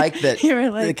 I like that. You were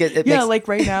like, it yeah, makes, like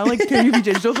right now, like, can you be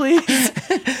digital, please?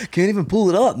 Can't even pull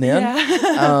it up, man.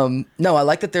 Yeah. No, I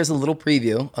like that there's a little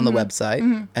preview on the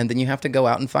website, and then you have to go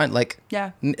out and find, like,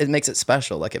 it makes it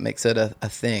special. Like, it makes it a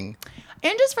thing.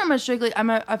 And just from I'm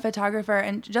a photographer,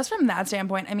 and just from that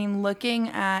standpoint, I mean, looking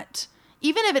at,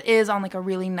 even if it is on like a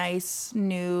really nice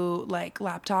new like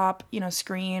laptop,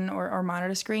 screen or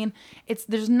monitor screen,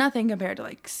 there's nothing compared to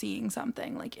like seeing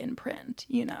something like in print,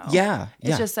 Yeah.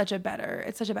 It's just such a better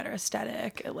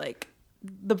aesthetic. Like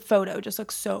the photo just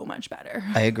looks so much better.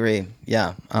 I agree.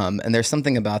 Yeah. And there's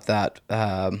something about that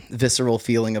visceral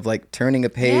feeling of like turning a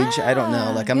page. I don't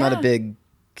know. Like I'm not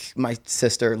my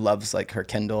sister loves like her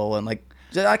Kindle and like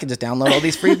I could just download all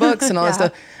these free books and all that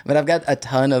stuff. But I've got a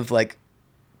ton of like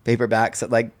paperbacks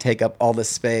that like take up all the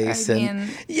space.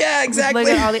 Yeah,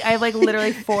 exactly. I have like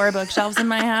literally 4 bookshelves in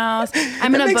my house.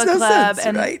 I'm in a book club,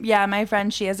 and my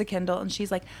friend, she has a Kindle, and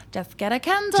she's like, "Just get a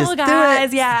Kindle, just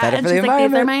guys." Yeah, and she's like,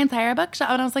 "These are my entire bookshelf,"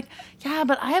 and I was like, "Yeah,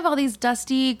 but I have all these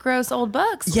dusty, gross old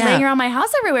books laying around my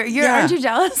house everywhere. Aren't you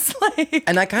jealous?" Like,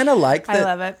 and I kind of like that. I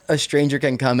love it. A stranger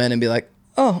can come in and be like,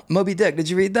 "Oh, Moby Dick, did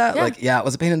you read that?" Yeah. Like, yeah, it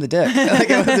was a pain in the dick. Like,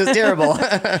 it was just terrible.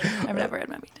 I've never read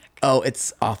Moby Dick. Oh,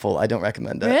 it's awful. I don't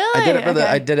recommend it. Really?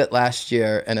 I did it last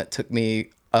year, and it took me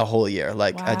a whole year.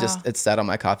 Like, wow. It sat on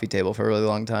my coffee table for a really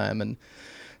long time, and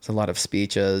it's a lot of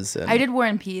speeches. And... I did War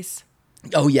and Peace.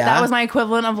 Oh, yeah? That was my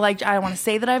equivalent of like, I want to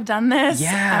say that I've done this.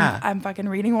 Yeah. I'm fucking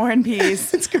reading War and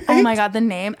Peace. It's great. Oh my God, the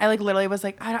name. I like literally was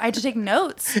like, I had to take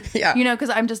notes. Yeah.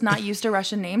 Because I'm just not used to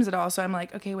Russian names at all. So I'm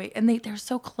like, okay, wait. And they're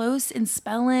so close in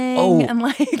spelling. Oh. And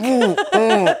like,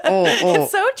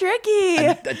 It's so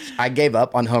tricky. I gave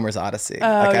up on Homer's Odyssey.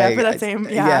 Oh, for that same.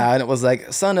 Yeah. Yeah. And it was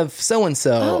like, son of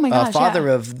so-and-so, oh my gosh, father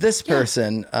of this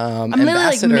person, I'm literally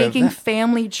like making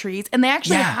family trees. And they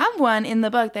actually have one in the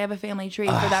book. They have a family tree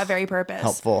for that very purpose. purpose.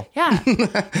 Helpful. Yeah.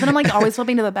 Then I'm like always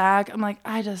flipping to the back. I'm like,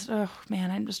 I'm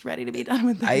just ready to be done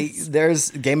with this.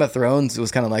 There's Game of Thrones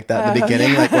was kind of like that in the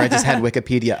beginning, like where I just had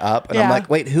Wikipedia up and I'm like,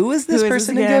 wait, who is this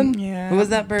person again? Yeah. Who is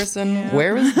that person? Yeah.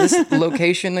 Where is this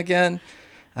location again?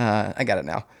 I got it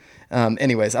now.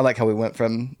 Anyways, I like how we went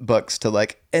from books to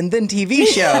like, and then TV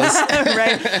shows.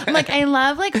 Right. I'm like, I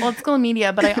love like old school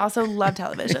media, but I also love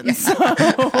television. So.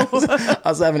 I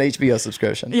also have an HBO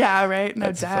subscription. Yeah, right.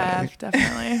 No,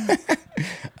 definitely.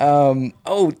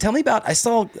 Tell me about, I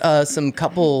saw some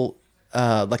couple,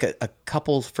 like a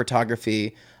couple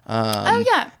photography.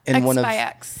 Yeah. In X one by of,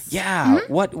 X. Yeah.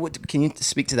 Mm-hmm. What can you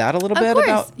speak to that a little bit of course.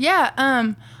 about?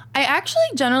 Yeah. I actually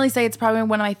generally say it's probably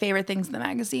one of my favorite things in the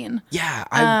magazine. Yeah.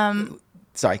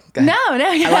 Sorry. Go ahead. No.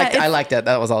 Yeah, I liked it.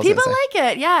 That was all. People like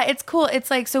it. Yeah, it's cool. It's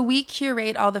like, so we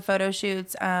curate all the photo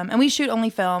shoots, and we shoot only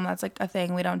film. That's like a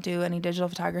thing. We don't do any digital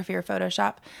photography or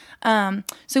Photoshop.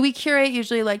 So we curate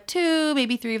usually like 2,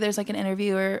 maybe 3 if there's like an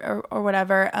interview or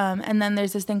whatever. And then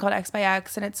there's this thing called X by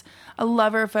X, and it's a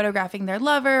lover photographing their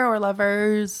lover or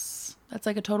lovers. That's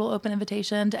like a total open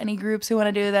invitation to any groups who want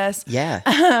to do this.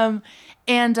 Yeah.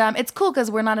 And it's cool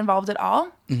because we're not involved at all.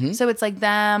 Mm-hmm. So it's like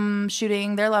them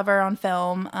shooting their lover on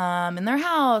film in their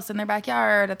house, in their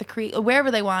backyard, at the creek, wherever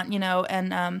they want,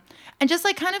 and just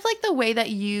like kind of like the way that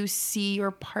you see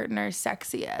your partner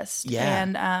sexiest. Yeah.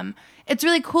 And it's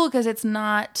really cool because it's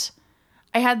not.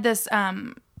 I had this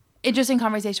interesting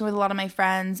conversation with a lot of my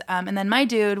friends, and then my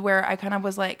dude, where I kind of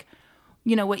was like,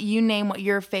 what you name what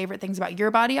your favorite things about your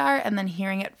body are, and then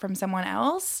hearing it from someone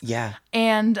else. Yeah.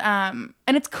 And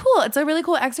it's cool. It's a really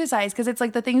cool exercise because it's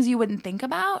like the things you wouldn't think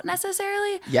about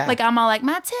necessarily. Yeah. Like I'm all like,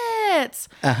 my tits.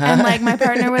 Uh-huh. And like my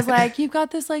partner was like, you've got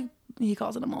this like, he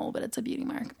calls it a mole, but it's a beauty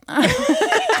mark.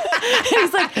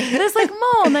 He's like, this like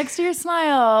mole next to your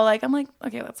smile. Like, I'm like,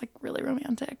 okay, that's like really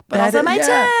romantic. But also my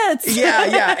tits.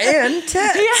 Yeah. And tits.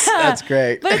 Yeah. That's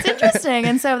great. But it's interesting.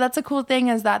 And so that's a cool thing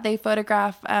is that they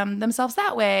photograph themselves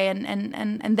that way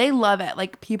and they love it.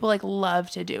 Like people like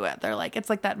love to do it. They're like, it's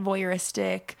like that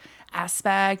voyeuristic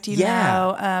aspect, you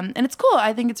know? And it's cool.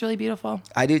 I think it's really beautiful.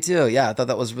 I do too. Yeah. I thought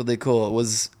that was really cool. It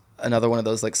was another one of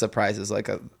those like surprises, like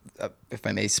if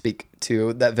I may speak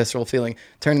to that visceral feeling,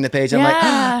 turning the page, I'm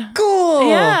like, cool,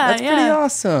 that's pretty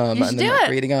awesome. You should and then do like,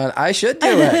 it. reading on, I should do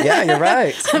it. Yeah, you're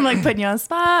right. I'm like putting you on the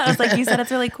spot. I was like, you said it's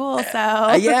really cool,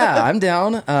 so. Yeah, I'm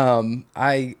down.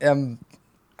 I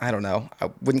don't know.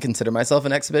 I wouldn't consider myself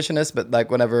an exhibitionist, but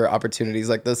like whenever opportunities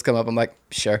like this come up, I'm like,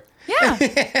 sure. Yeah.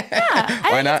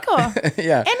 I think not? it's cool.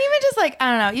 Yeah. And even just like,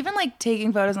 I don't know, even like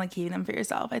taking photos and like keeping them for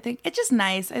yourself. I think it's just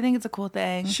nice. I think it's a cool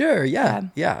thing. Sure. Yeah.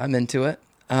 I'm into it.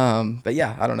 But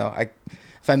yeah, I don't know.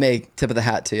 If I may tip of the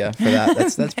hat to you for that,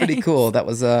 that's pretty cool. That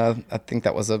was I think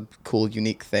that was a cool,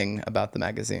 unique thing about the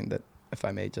magazine that, if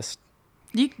I may just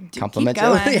you compliment keep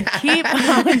going. you. Keep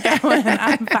on going.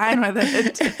 I'm fine with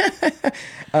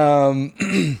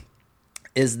it.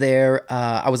 Is there,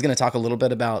 I was going to talk a little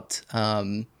bit about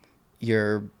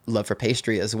your love for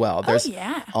pastry as well. There's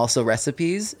also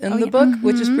recipes in the book,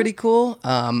 which is pretty cool.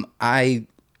 I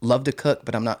love to cook,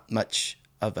 but I'm not much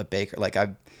of a baker. Like I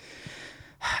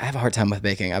have a hard time with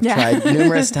baking. I've tried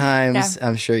numerous times.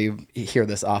 I'm sure you hear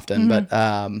this often, but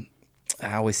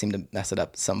I always seem to mess it up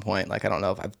at some point. Like, I don't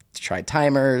know if I've tried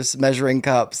timers, measuring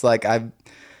cups. Like I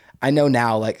know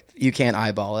now, like you can't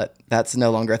eyeball it. That's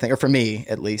no longer a thing, or for me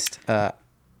at least.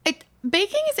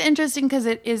 Baking is interesting because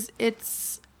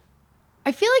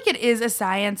I feel like it is a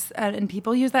science, and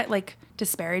people use that like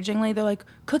disparagingly. They're like,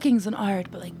 cooking's an art,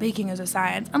 but like baking is a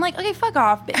science. I'm like, okay, fuck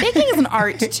off. Baking is an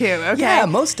art too, okay? Yeah,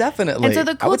 most definitely. And so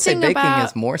the cool I would say thing baking about,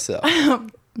 is more so.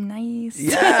 Nice.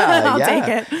 Yeah, I'll take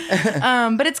it.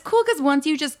 But it's cool because once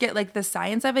you just get like the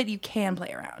science of it, you can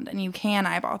play around and you can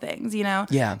eyeball things, you know?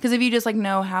 Yeah. Because if you just like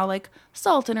know how like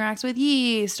salt interacts with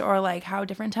yeast, or like how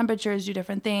different temperatures do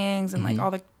different things, and like all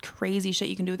the crazy shit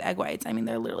you can do with egg whites. I mean,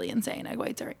 they're literally insane. Egg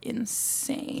whites are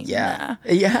insane. Yeah.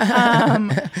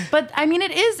 But I mean,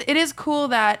 it is cool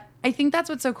that, I think that's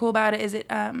what's so cool about it is it,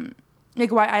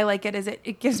 like why I like it is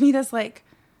it gives me this like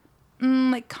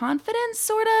confidence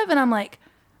sort of. And I'm like,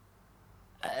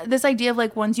 this idea of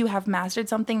like once you have mastered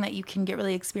something that you can get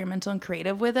really experimental and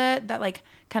creative with it, that like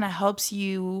kind of helps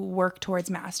you work towards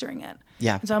mastering it.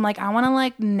 Yeah. And so I'm like, I want to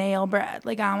like nail bread.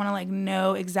 Like I want to like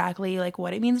know exactly like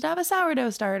what it means to have a sourdough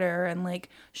starter, and like,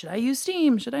 should I use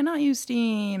steam? Should I not use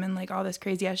steam? And like all this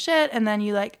crazy ass shit. And then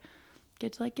you like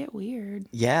get to like get weird.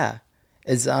 Yeah.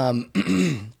 Is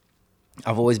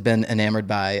I've always been enamored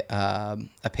by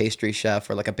a pastry chef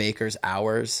or like a baker's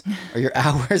hours. Are your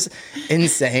hours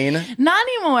insane? Not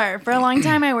anymore. For a long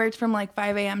time, I worked from like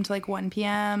 5 a.m. to like 1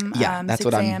 p.m. Yeah, that's 6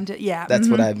 what a.m. to That's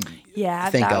what I think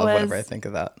that of was, whenever I think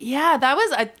of that. Yeah, that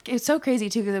was it's so crazy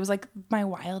too because it was like my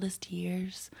wildest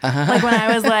years. Like when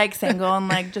I was like single and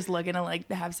like just looking to like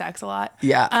have sex a lot.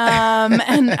 Yeah.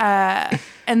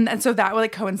 And so that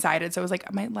like coincided. So it was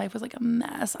like my life was like a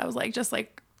mess. I was like just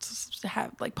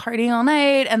have like partying all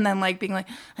night and then like being like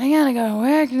I gotta go to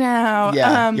work now.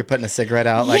 Yeah, you're putting a cigarette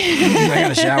out like I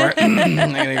gotta shower. I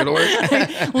gotta go to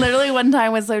work. Literally one time I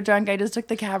was so drunk I just took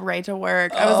the cab right to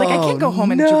work. I was like I can't go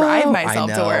home and drive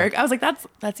myself to work. I was like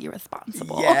that's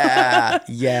irresponsible.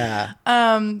 Yeah.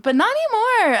 But not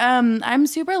anymore. I'm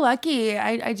super lucky.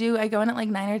 I go in at like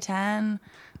 9 or 10.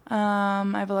 I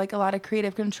have like a lot of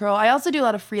creative control. I also do a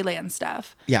lot of freelance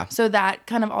stuff. Yeah. So that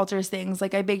kind of alters things.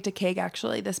 Like I baked a cake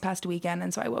actually this past weekend,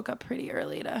 and so I woke up pretty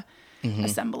early to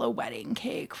assemble a wedding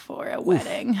cake for a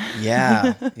wedding.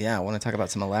 Yeah. I want to talk about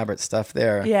some elaborate stuff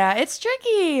there. Yeah, it's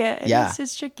tricky.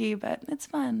 It's tricky, but it's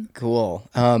fun. Cool.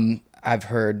 I've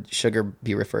heard sugar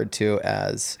be referred to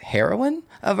as heroin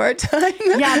of our time.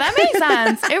 Yeah, that makes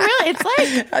sense. It's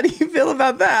like. How do you feel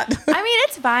about that? I mean,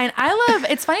 it's fine.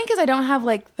 It's funny because I don't have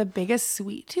like the biggest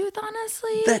sweet tooth,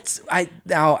 honestly.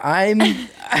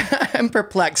 I'm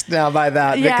perplexed now by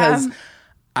that because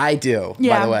I do.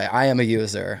 Yeah. By the way, I am a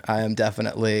user. I am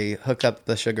definitely hook up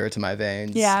the sugar to my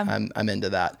veins. Yeah. I'm into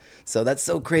that. So that's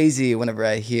so crazy whenever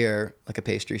I hear like a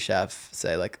pastry chef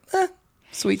say like,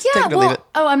 sweets, take it or leave it.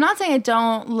 Oh, I'm not saying I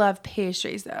don't love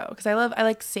pastries though, because I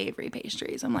like savory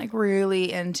pastries. I'm like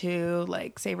really into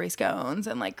like savory scones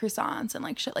and like croissants and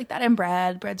like shit like that, and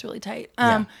bread. Bread's really tight.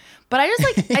 But I just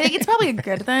like I think it's probably a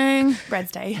good thing.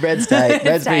 Bread's tight. Bread's tight.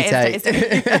 Bread's pretty tight.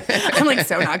 I'm like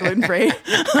so not gluten free.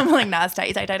 I'm like nah, it's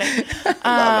tight. But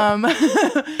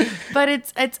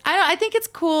I think it's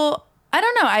cool. I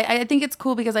don't know. I think it's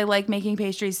cool because I like making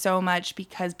pastries so much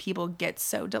because people get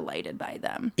so delighted by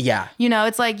them. Yeah. You know,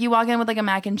 it's like you walk in with like a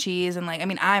mac and cheese and like, I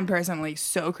mean, I'm personally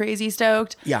so crazy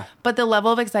stoked. Yeah. But the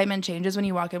level of excitement changes when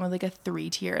you walk in with like a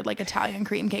 3-tiered like Italian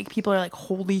cream cake. People are like,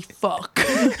 holy fuck.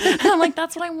 And I'm like,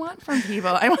 that's what I want from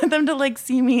people. I want them to like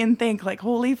see me and think like,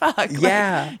 holy fuck.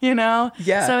 Yeah. Like, you know?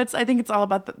 Yeah. So I think it's all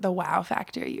about the wow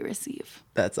factor you receive.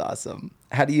 That's awesome.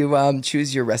 How do you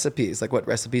choose your recipes? Like what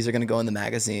recipes are going to go in the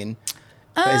magazine?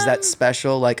 Is that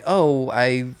special? Like,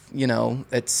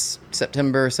 it's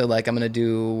September, so like I'm going to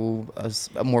do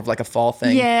a more of like a fall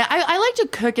thing. Yeah, I like to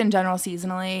cook in general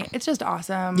seasonally. It's just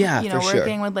awesome. Yeah,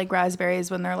 working with like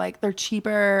raspberries when they're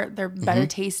cheaper, they're better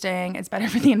tasting, it's better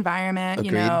for the environment,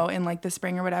 Agreed. in like the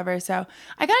spring or whatever. So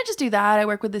I kind of just do that. I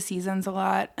work with the seasons a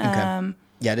lot. Okay.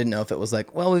 Yeah, I didn't know if it was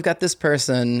like, well, we've got this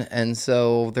person, and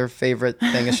so their favorite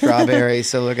thing is strawberry,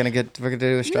 so we're gonna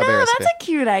do a strawberry recipe. That's a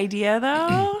cute idea,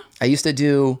 though. I used to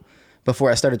do,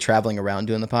 before I started traveling around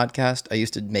doing the podcast, I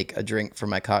used to make a drink for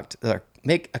my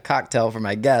make a cocktail for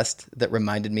my guest that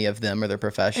reminded me of them or their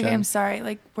profession. Okay, I'm sorry.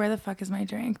 Like, where the fuck is my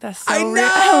drink? That's so I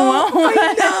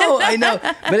know.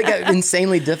 But it got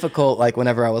insanely difficult. Like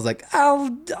whenever I was like,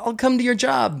 I'll come to your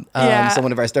job. So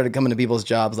whenever I started coming to people's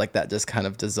jobs, like that just kind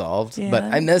of dissolved. Yeah. But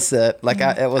I miss it. Like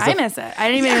I miss it. I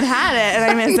didn't even had it,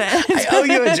 and I miss it. I owe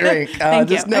you a drink.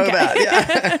 Just know that.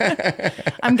 Yeah.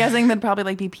 I'm guessing there'd probably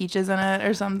like be peaches in it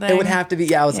or something. It would have to be.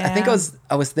 Yeah. I think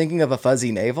I was thinking of a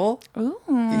fuzzy navel. Ooh.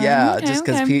 Yeah. Okay. Just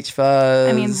because PEACHFUZZ.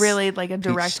 I mean, really, like a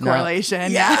direct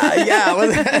correlation. Yeah. Yeah.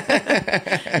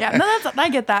 No, I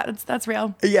get that. That's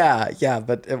real. Yeah.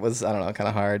 But it was, I don't know, kind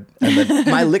of hard. And then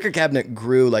my liquor cabinet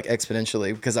grew like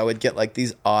exponentially because I would get like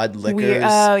these odd liquors. Weird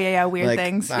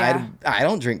things. Yeah. I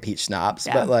don't drink peach schnapps,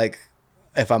 but like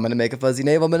if I'm gonna make a fuzzy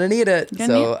navel, I'm gonna need it.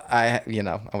 So I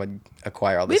would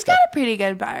acquire all this stuff. We've got a pretty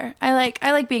good bar. I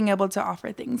like being able to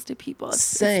offer things to people.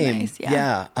 It's nice.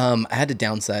 Yeah. I had to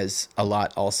downsize a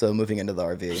lot also moving into the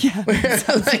RV. Yeah.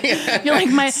 You're like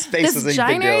this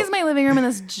giant area is my living room and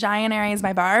this giant area is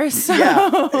my bar. So.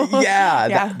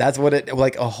 Yeah. That's what it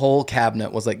like. A whole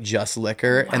cabinet was like just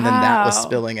liquor, and then that was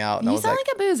spilling out. And you I was sound like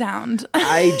a booze hound.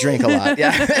 I drink a lot.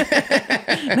 Yeah.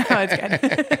 No, it's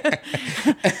good.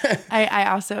 I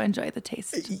also enjoy the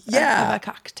taste of a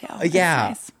cocktail. Yeah.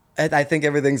 Nice. I think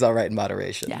everything's all right in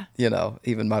moderation. Yeah.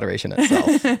 Even moderation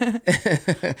itself.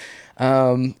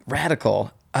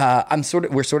 Radical.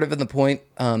 We're sort of in the point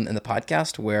in the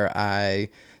podcast where I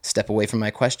step away from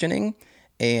my questioning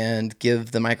and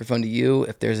give the microphone to you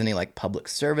if there's any like public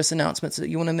service announcements that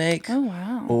you want to make. Oh,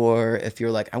 wow. Or if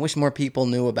you're like, I wish more people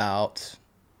knew about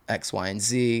X, Y, and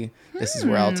Z. This is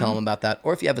where I'll tell them about that.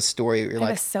 Or if you have a story where you're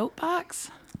like, a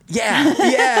soapbox.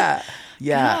 Yeah.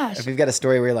 Gosh. If you've got a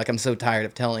story where you're like, I'm so tired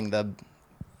of telling the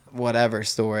whatever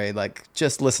story, like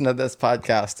just listen to this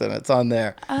podcast and it's on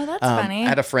there. Oh, that's funny. I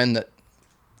had a friend that,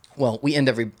 well, we end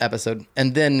every episode,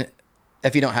 and then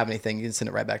if you don't have anything, you can send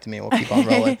it right back to me and we'll keep on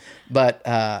rolling. But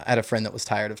I had a friend that was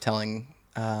tired of telling,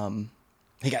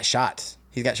 he got shot.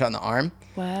 He got shot in the arm.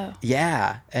 Wow.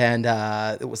 Yeah. And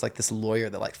it was like this lawyer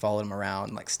that like followed him around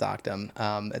and like stalked him.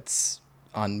 It's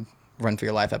on Run for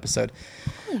Your Life episode.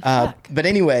 But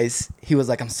anyways, he was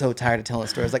like, I'm so tired of telling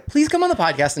stories. Like, please come on the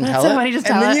podcast and tell so it. funny, just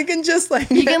and tell then it. you can just like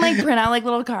You can like print out like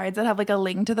little cards that have like a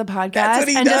link to the podcast. That's what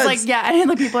he and does. just like, yeah. And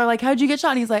like people are like, how'd you get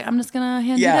shot? And he's like, I'm just going to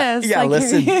hand you this. Yeah, like,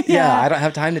 listen. here. Yeah, I don't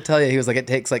have time to tell you. He was like, it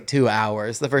takes like 2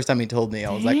 hours. The first time he told me,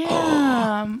 I was like, oh.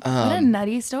 What a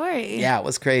nutty story. Yeah, it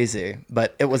was crazy.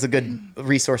 But it was a good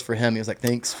resource for him. He was like,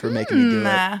 thanks for making me do it.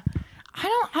 I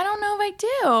don't know if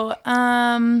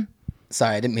I do.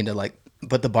 Sorry, I didn't mean to like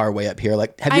put the bar way up here.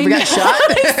 Like, have you ever got shot?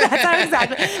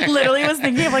 Exactly. Literally was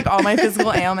thinking of like all my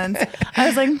physical ailments. I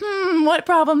was like, what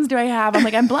problems do I have? I'm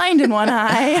like, I'm blind in one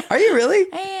eye. Are you really?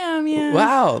 I am, yeah.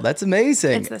 Wow, that's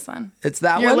amazing. It's this one. It's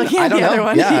that You're one? looking at I don't the know. other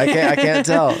one. Yeah, I can't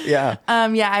tell. Yeah.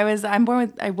 Yeah, I was born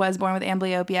with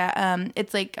amblyopia.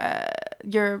 It's like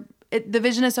the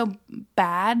vision is so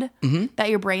bad that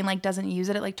your brain like doesn't use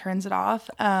it. It like turns it off.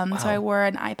 So I wore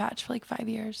an eye patch for like 5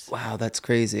 years. Wow, that's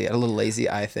crazy. A little lazy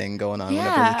eye thing going on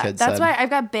whenever the kids that's said. why I've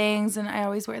got bangs and I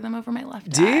always wear them over my left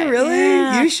eye. Do you really?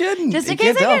 Yeah. You shouldn't. Just in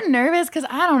case I get nervous, because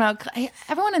I don't know.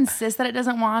 Everyone insists that it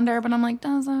doesn't wander, but I'm like,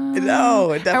 doesn't.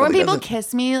 No, it definitely Or when people doesn't.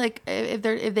 kiss me, like if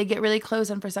they get really close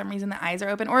and for some reason the eyes are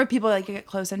open, or if people like get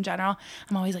close in general,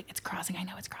 I'm always like, it's crossing. I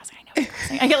know it's crossing.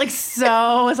 I get like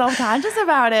so self-conscious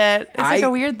about it. It's like a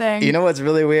weird thing. You know what's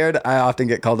really weird? I often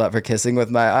get called out for kissing with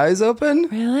my eyes open.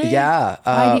 Really? Yeah.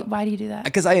 Why do you do that?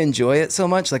 Because I enjoy it so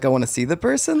much. Like I want to see the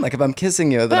person. Like if I'm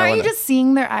kissing you, then But I are want you to. just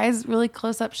seeing their eyes really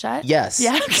close up shut? Yes.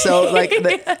 Yeah. So like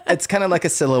it's kind of like a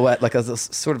silhouette, like a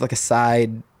sort of like a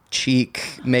side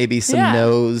cheek, maybe some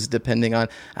nose, depending on,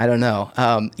 I don't know.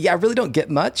 Yeah, I really don't get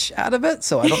much out of it,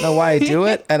 so I don't know why I do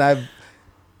it. And I've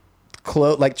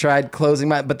tried closing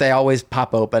but they always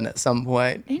pop open at some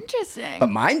point. Interesting.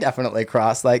 But mine definitely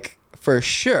cross, like for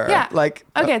sure. Yeah. Like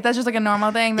okay, that's just like a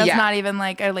normal thing. That's Yeah. not even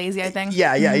like a lazy eye thing.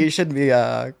 Yeah, you shouldn't be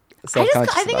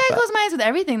self-conscious I think about I that. close my eyes with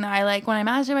everything though. I like when I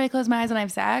masturbate, I close my eyes. When I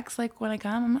have sex, like when I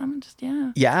come, I'm just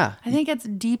Yeah. I think it's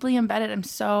deeply embedded.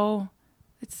 It's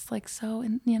like so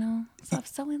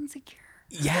so insecure.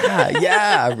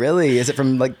 Yeah, really. Is it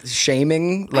from like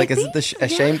shaming? Like, is it a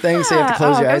shame thing? So you have to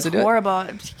close your eyes to do it? Horrible.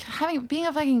 Being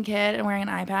a fucking kid and wearing an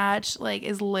eye patch like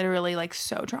is literally like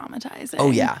so traumatizing.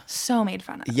 Oh, yeah. So made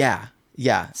fun of. Yeah.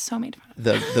 So made fun of.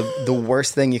 The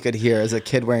worst thing you could hear as a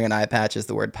kid wearing an eye patch is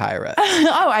the word pirate.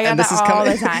 Oh, I got that all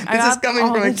the time. This is coming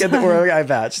from a kid that wore an eye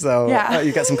patch. So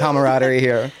you got some camaraderie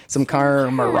here. Some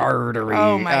camaraderie.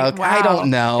 Oh my! Wow. I don't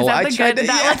know. Is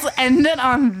that let's end it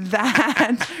on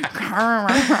that.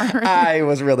 I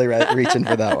was really reaching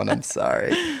for that one. I'm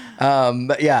sorry.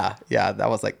 But yeah, that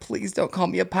was like, please don't call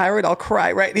me a pirate. I'll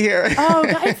cry right here. Oh,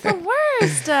 God, it's the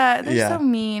worst. They're so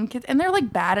mean, kids, and they're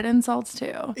like bad at insults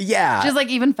too. Yeah, just like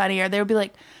even funnier. They would be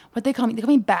like, "What they call me? They call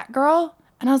me Batgirl."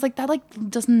 And I was like, that like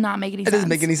does not make any sense. It doesn't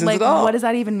make any sense like, at all. What does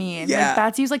that even mean? Yeah. Like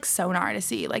bats use like sonar to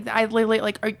see. Like I literally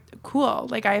like are cool.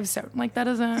 Like I have like that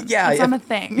doesn't. Yeah, it's not a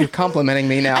thing. You're complimenting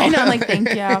me now. I know. I'm like, thank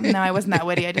you. No, I wasn't that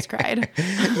witty. I just cried.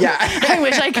 Yeah. I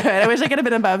wish I could. I wish I could have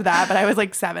been above that, but I was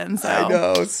like 7. So I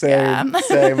know. Same.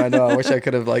 I know. I wish I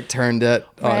could have like turned it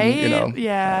on. Right? You know.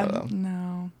 Yeah.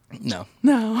 No.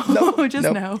 Just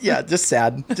nope. no. Yeah, just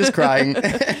sad, just crying.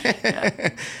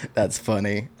 That's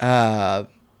funny.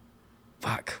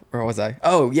 Fuck, where was I?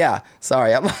 Oh yeah,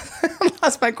 sorry, I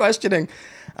lost my questioning.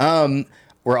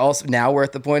 We're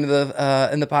at the point of the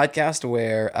in the podcast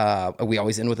where we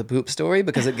always end with a poop story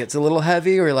because it gets a little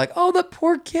heavy. We're like, oh, the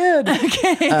poor kid.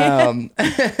 Okay.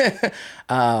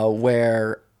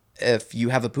 Where if you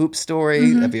have a poop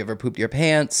story, have you ever pooped your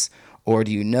pants, or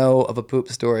do you know of a poop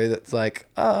story that's like,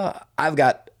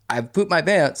 I've pooped my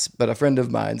pants, but a friend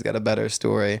of mine's got a better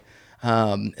story.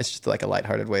 It's just like a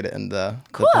lighthearted way to end the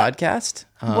podcast.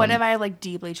 What if I like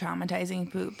deeply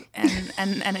traumatizing poop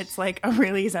and it's like a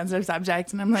really sensitive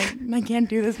subject and I'm like, I can't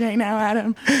do this right now,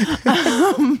 Adam.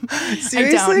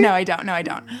 Seriously? I don't.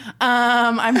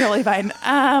 I'm totally fine.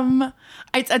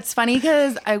 It's funny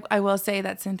because I will say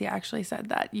that Cynthia actually said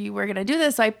that you were gonna do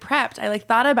this, so I prepped. I like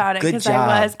thought about it because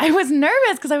I was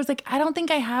nervous because I was like, I don't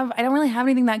really have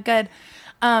anything that good.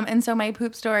 And so my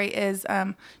poop story is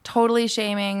totally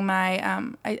shaming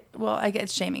my I guess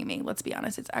it's shaming me. Let's be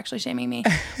honest, it's actually shaming me.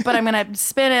 But I'm gonna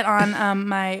spin it on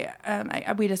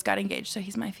we just got engaged, so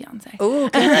he's my fiance. Oh,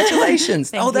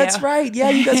 congratulations! That's you. right. Yeah,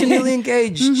 you guys are newly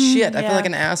engaged. Shit, I yeah. feel like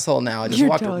an asshole now. I just You're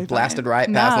walked totally blasted fine. right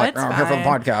No, past, like, it's I'm here for the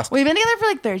fine. podcast. We've been together for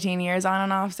like 13 years on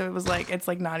and off, so it was like it's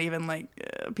like not even like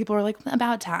people were like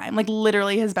about time. Like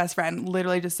literally, his best friend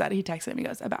literally just said he texted me, he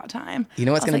goes about time. You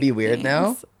know what's gonna be weird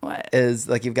now? What is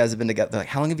like you guys have been together? Like,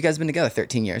 how long have you guys been together?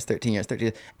 13 years.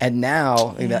 And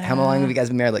now, how long have you guys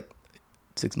been married? Like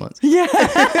 6 months. Yeah.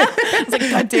 I was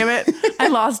like, God damn it. I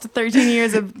lost 13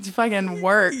 years of fucking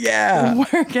work. Yeah.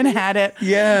 Working at it.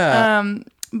 Yeah.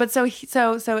 But so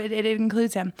it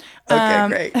includes him. Okay,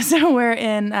 great. So we're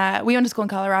we went to school in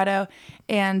Colorado,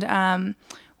 and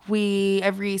we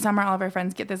every summer all of our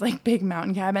friends get this like big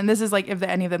mountain cabin. This is like if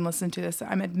any of them listen to this,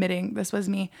 I'm admitting this was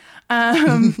me. We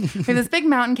have this big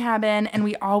mountain cabin, and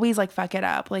we always like fuck it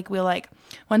up. Like we'll like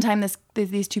one time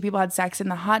these two people had sex in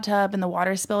the hot tub and the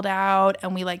water spilled out,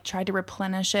 and we like tried to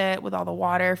replenish it with all the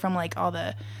water from like all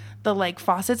the like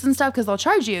faucets and stuff, because they'll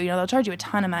charge you a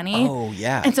ton of money. Oh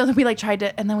yeah. And so then we like tried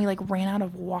to, and then we like ran out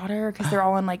of water because they're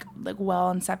all in like well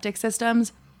and septic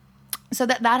systems. So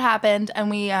that happened, and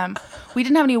we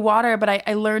didn't have any water, but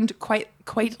I learned quite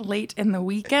late in the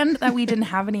weekend that we didn't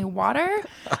have any water.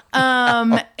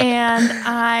 And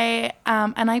I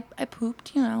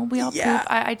pooped, we all poop.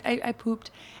 I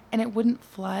pooped, and it wouldn't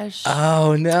flush.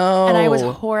 Oh no. And I was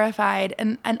horrified,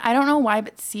 and I don't know why,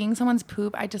 but seeing someone's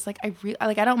poop, I just I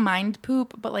don't mind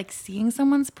poop, but like seeing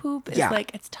someone's poop is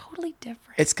like it's totally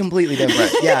different. It's completely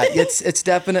different. Yeah, it's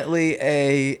definitely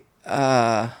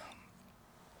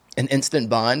an instant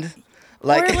bond.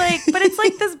 Like, or like, but it's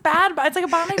like this bad bond. It's like a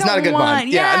bond I it's don't not a good want. bond.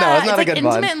 Yeah, no, it's not a good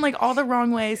intimate bond. in like all the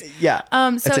wrong ways. Yeah.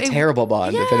 So it's a terrible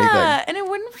bond, if anything. Yeah, and it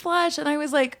wouldn't flush, and I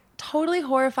was like totally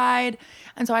horrified,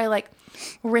 and so I like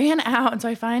ran out, and so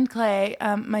I find Clay,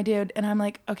 my dude, and I'm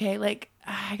like, okay, like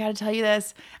I gotta tell you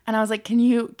this, and I was like, can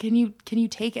you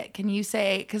take it? Can you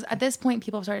say? Because at this point,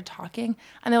 people have started talking,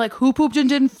 and they're like, who pooped and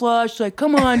didn't flush? Like,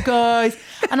 come on, guys.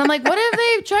 And I'm like, what if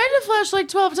they tried to flush like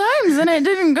 12 times and it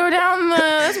didn't go down?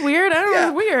 That's weird. I don't know.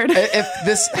 It's weird. If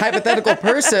this hypothetical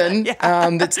person,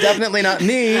 that's definitely not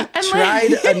me,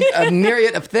 tried a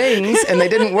myriad of things and they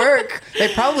didn't work,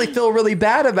 they probably feel really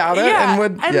bad about it and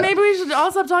would. And maybe we should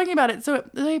all stop talking about it. So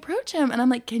I approach him, and I'm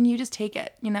like, can you just take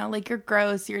it? Like you're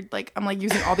gross. You're like, I'm like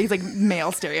using all these like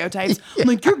male stereotypes. I'm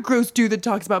like, you're a gross dude that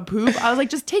talks about poop. I was like,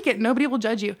 just take it. Nobody will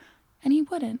judge you. And he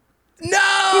wouldn't. No!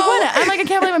 He wouldn't. I'm like, I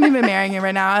can't believe I'm even marrying him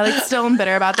right now. I like still am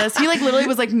bitter about this. He like literally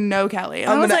was like, no, Kelly.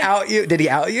 And I'm I was gonna like, out you. Did he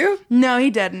out you? No, he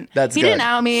didn't. He didn't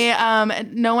out me.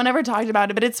 No one ever talked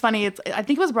about it, but it's funny. I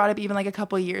think it was brought up even like a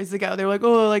couple years ago. They were like,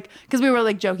 oh, like, because we were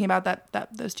like joking about that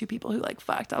those two people who like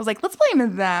fucked. I was like, let's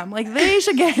blame them. Like they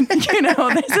should get,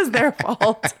 this is their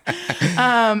fault.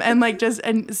 And like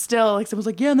and still like someone was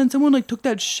like, yeah, and then someone like took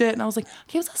that shit, and I was like,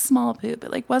 okay, it was a small poop.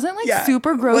 It like wasn't like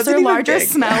super gross wasn't or even large or big.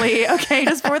 smelly. Okay,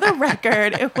 just for the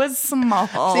record, it was small.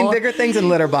 Seen bigger things in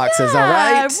litter boxes, all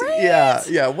right?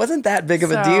 Yeah. Wasn't that big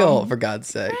of a deal, for God's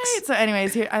sakes. Right. So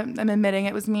anyways, here I'm admitting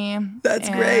it was me. That's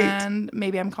great. And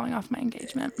maybe I'm calling off my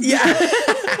engagement. Yeah.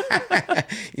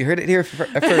 You heard it here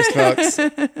first, folks.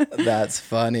 That's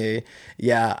funny.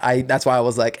 Yeah, that's why I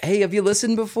was like, hey, have you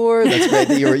listened before? That's great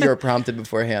that you were prompted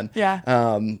beforehand.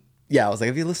 Yeah. Yeah, I was like,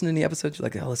 have you listened to any episodes? You're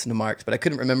like, I'll listen to Mark's, but I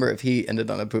couldn't remember if he ended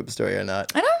on a poop story or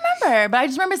not. I don't remember, but I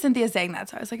just remember Cynthia saying that,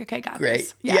 so I was like, okay, got Great.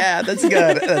 this. Yeah, that's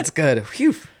good. That's good.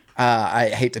 Phew. I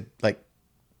hate to like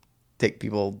take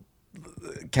people,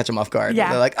 catch them off guard. Yeah.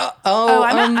 They're like,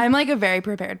 I'm like a very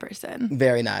prepared person.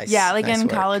 Very nice. Yeah, like nice in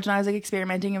work. college when I was like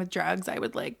experimenting with drugs, I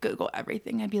would like Google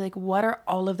everything. I'd be like, what are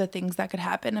all of the things that could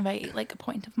happen if I ate like a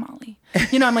pint of Molly?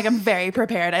 I'm very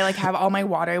prepared. I like have all my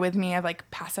water with me. I have like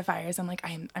pacifiers. I'm like,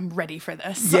 I'm ready for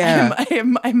this. Yeah.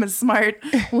 I'm a smart,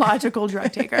 logical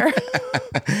drug taker.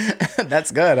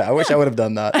 That's good. I wish I would have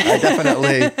done that. I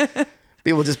definitely.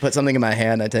 People just put something in my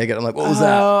hand. I take it. I'm like, what was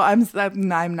that? Oh,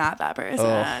 I'm not that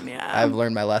person. Yeah. I've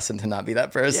learned my lesson to not be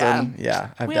that person.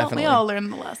 Yeah. We all learn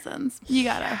the lessons. You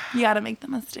gotta make the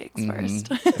mistakes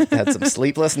first. I've had some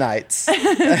sleepless nights.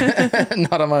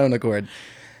 Not on my own accord.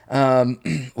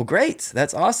 Well, great.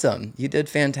 That's awesome. You did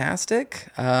fantastic.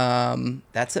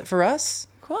 That's it for us.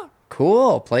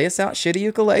 Cool. Play us out, shitty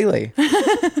ukulele.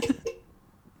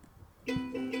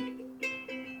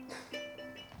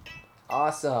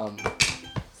 Awesome.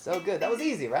 So good. That was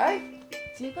easy, right?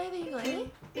 Do you play the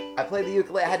ukulele? I played the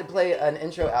ukulele. I had to play an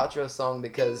intro outro song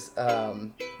because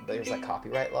there's like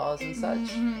copyright laws and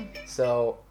such. So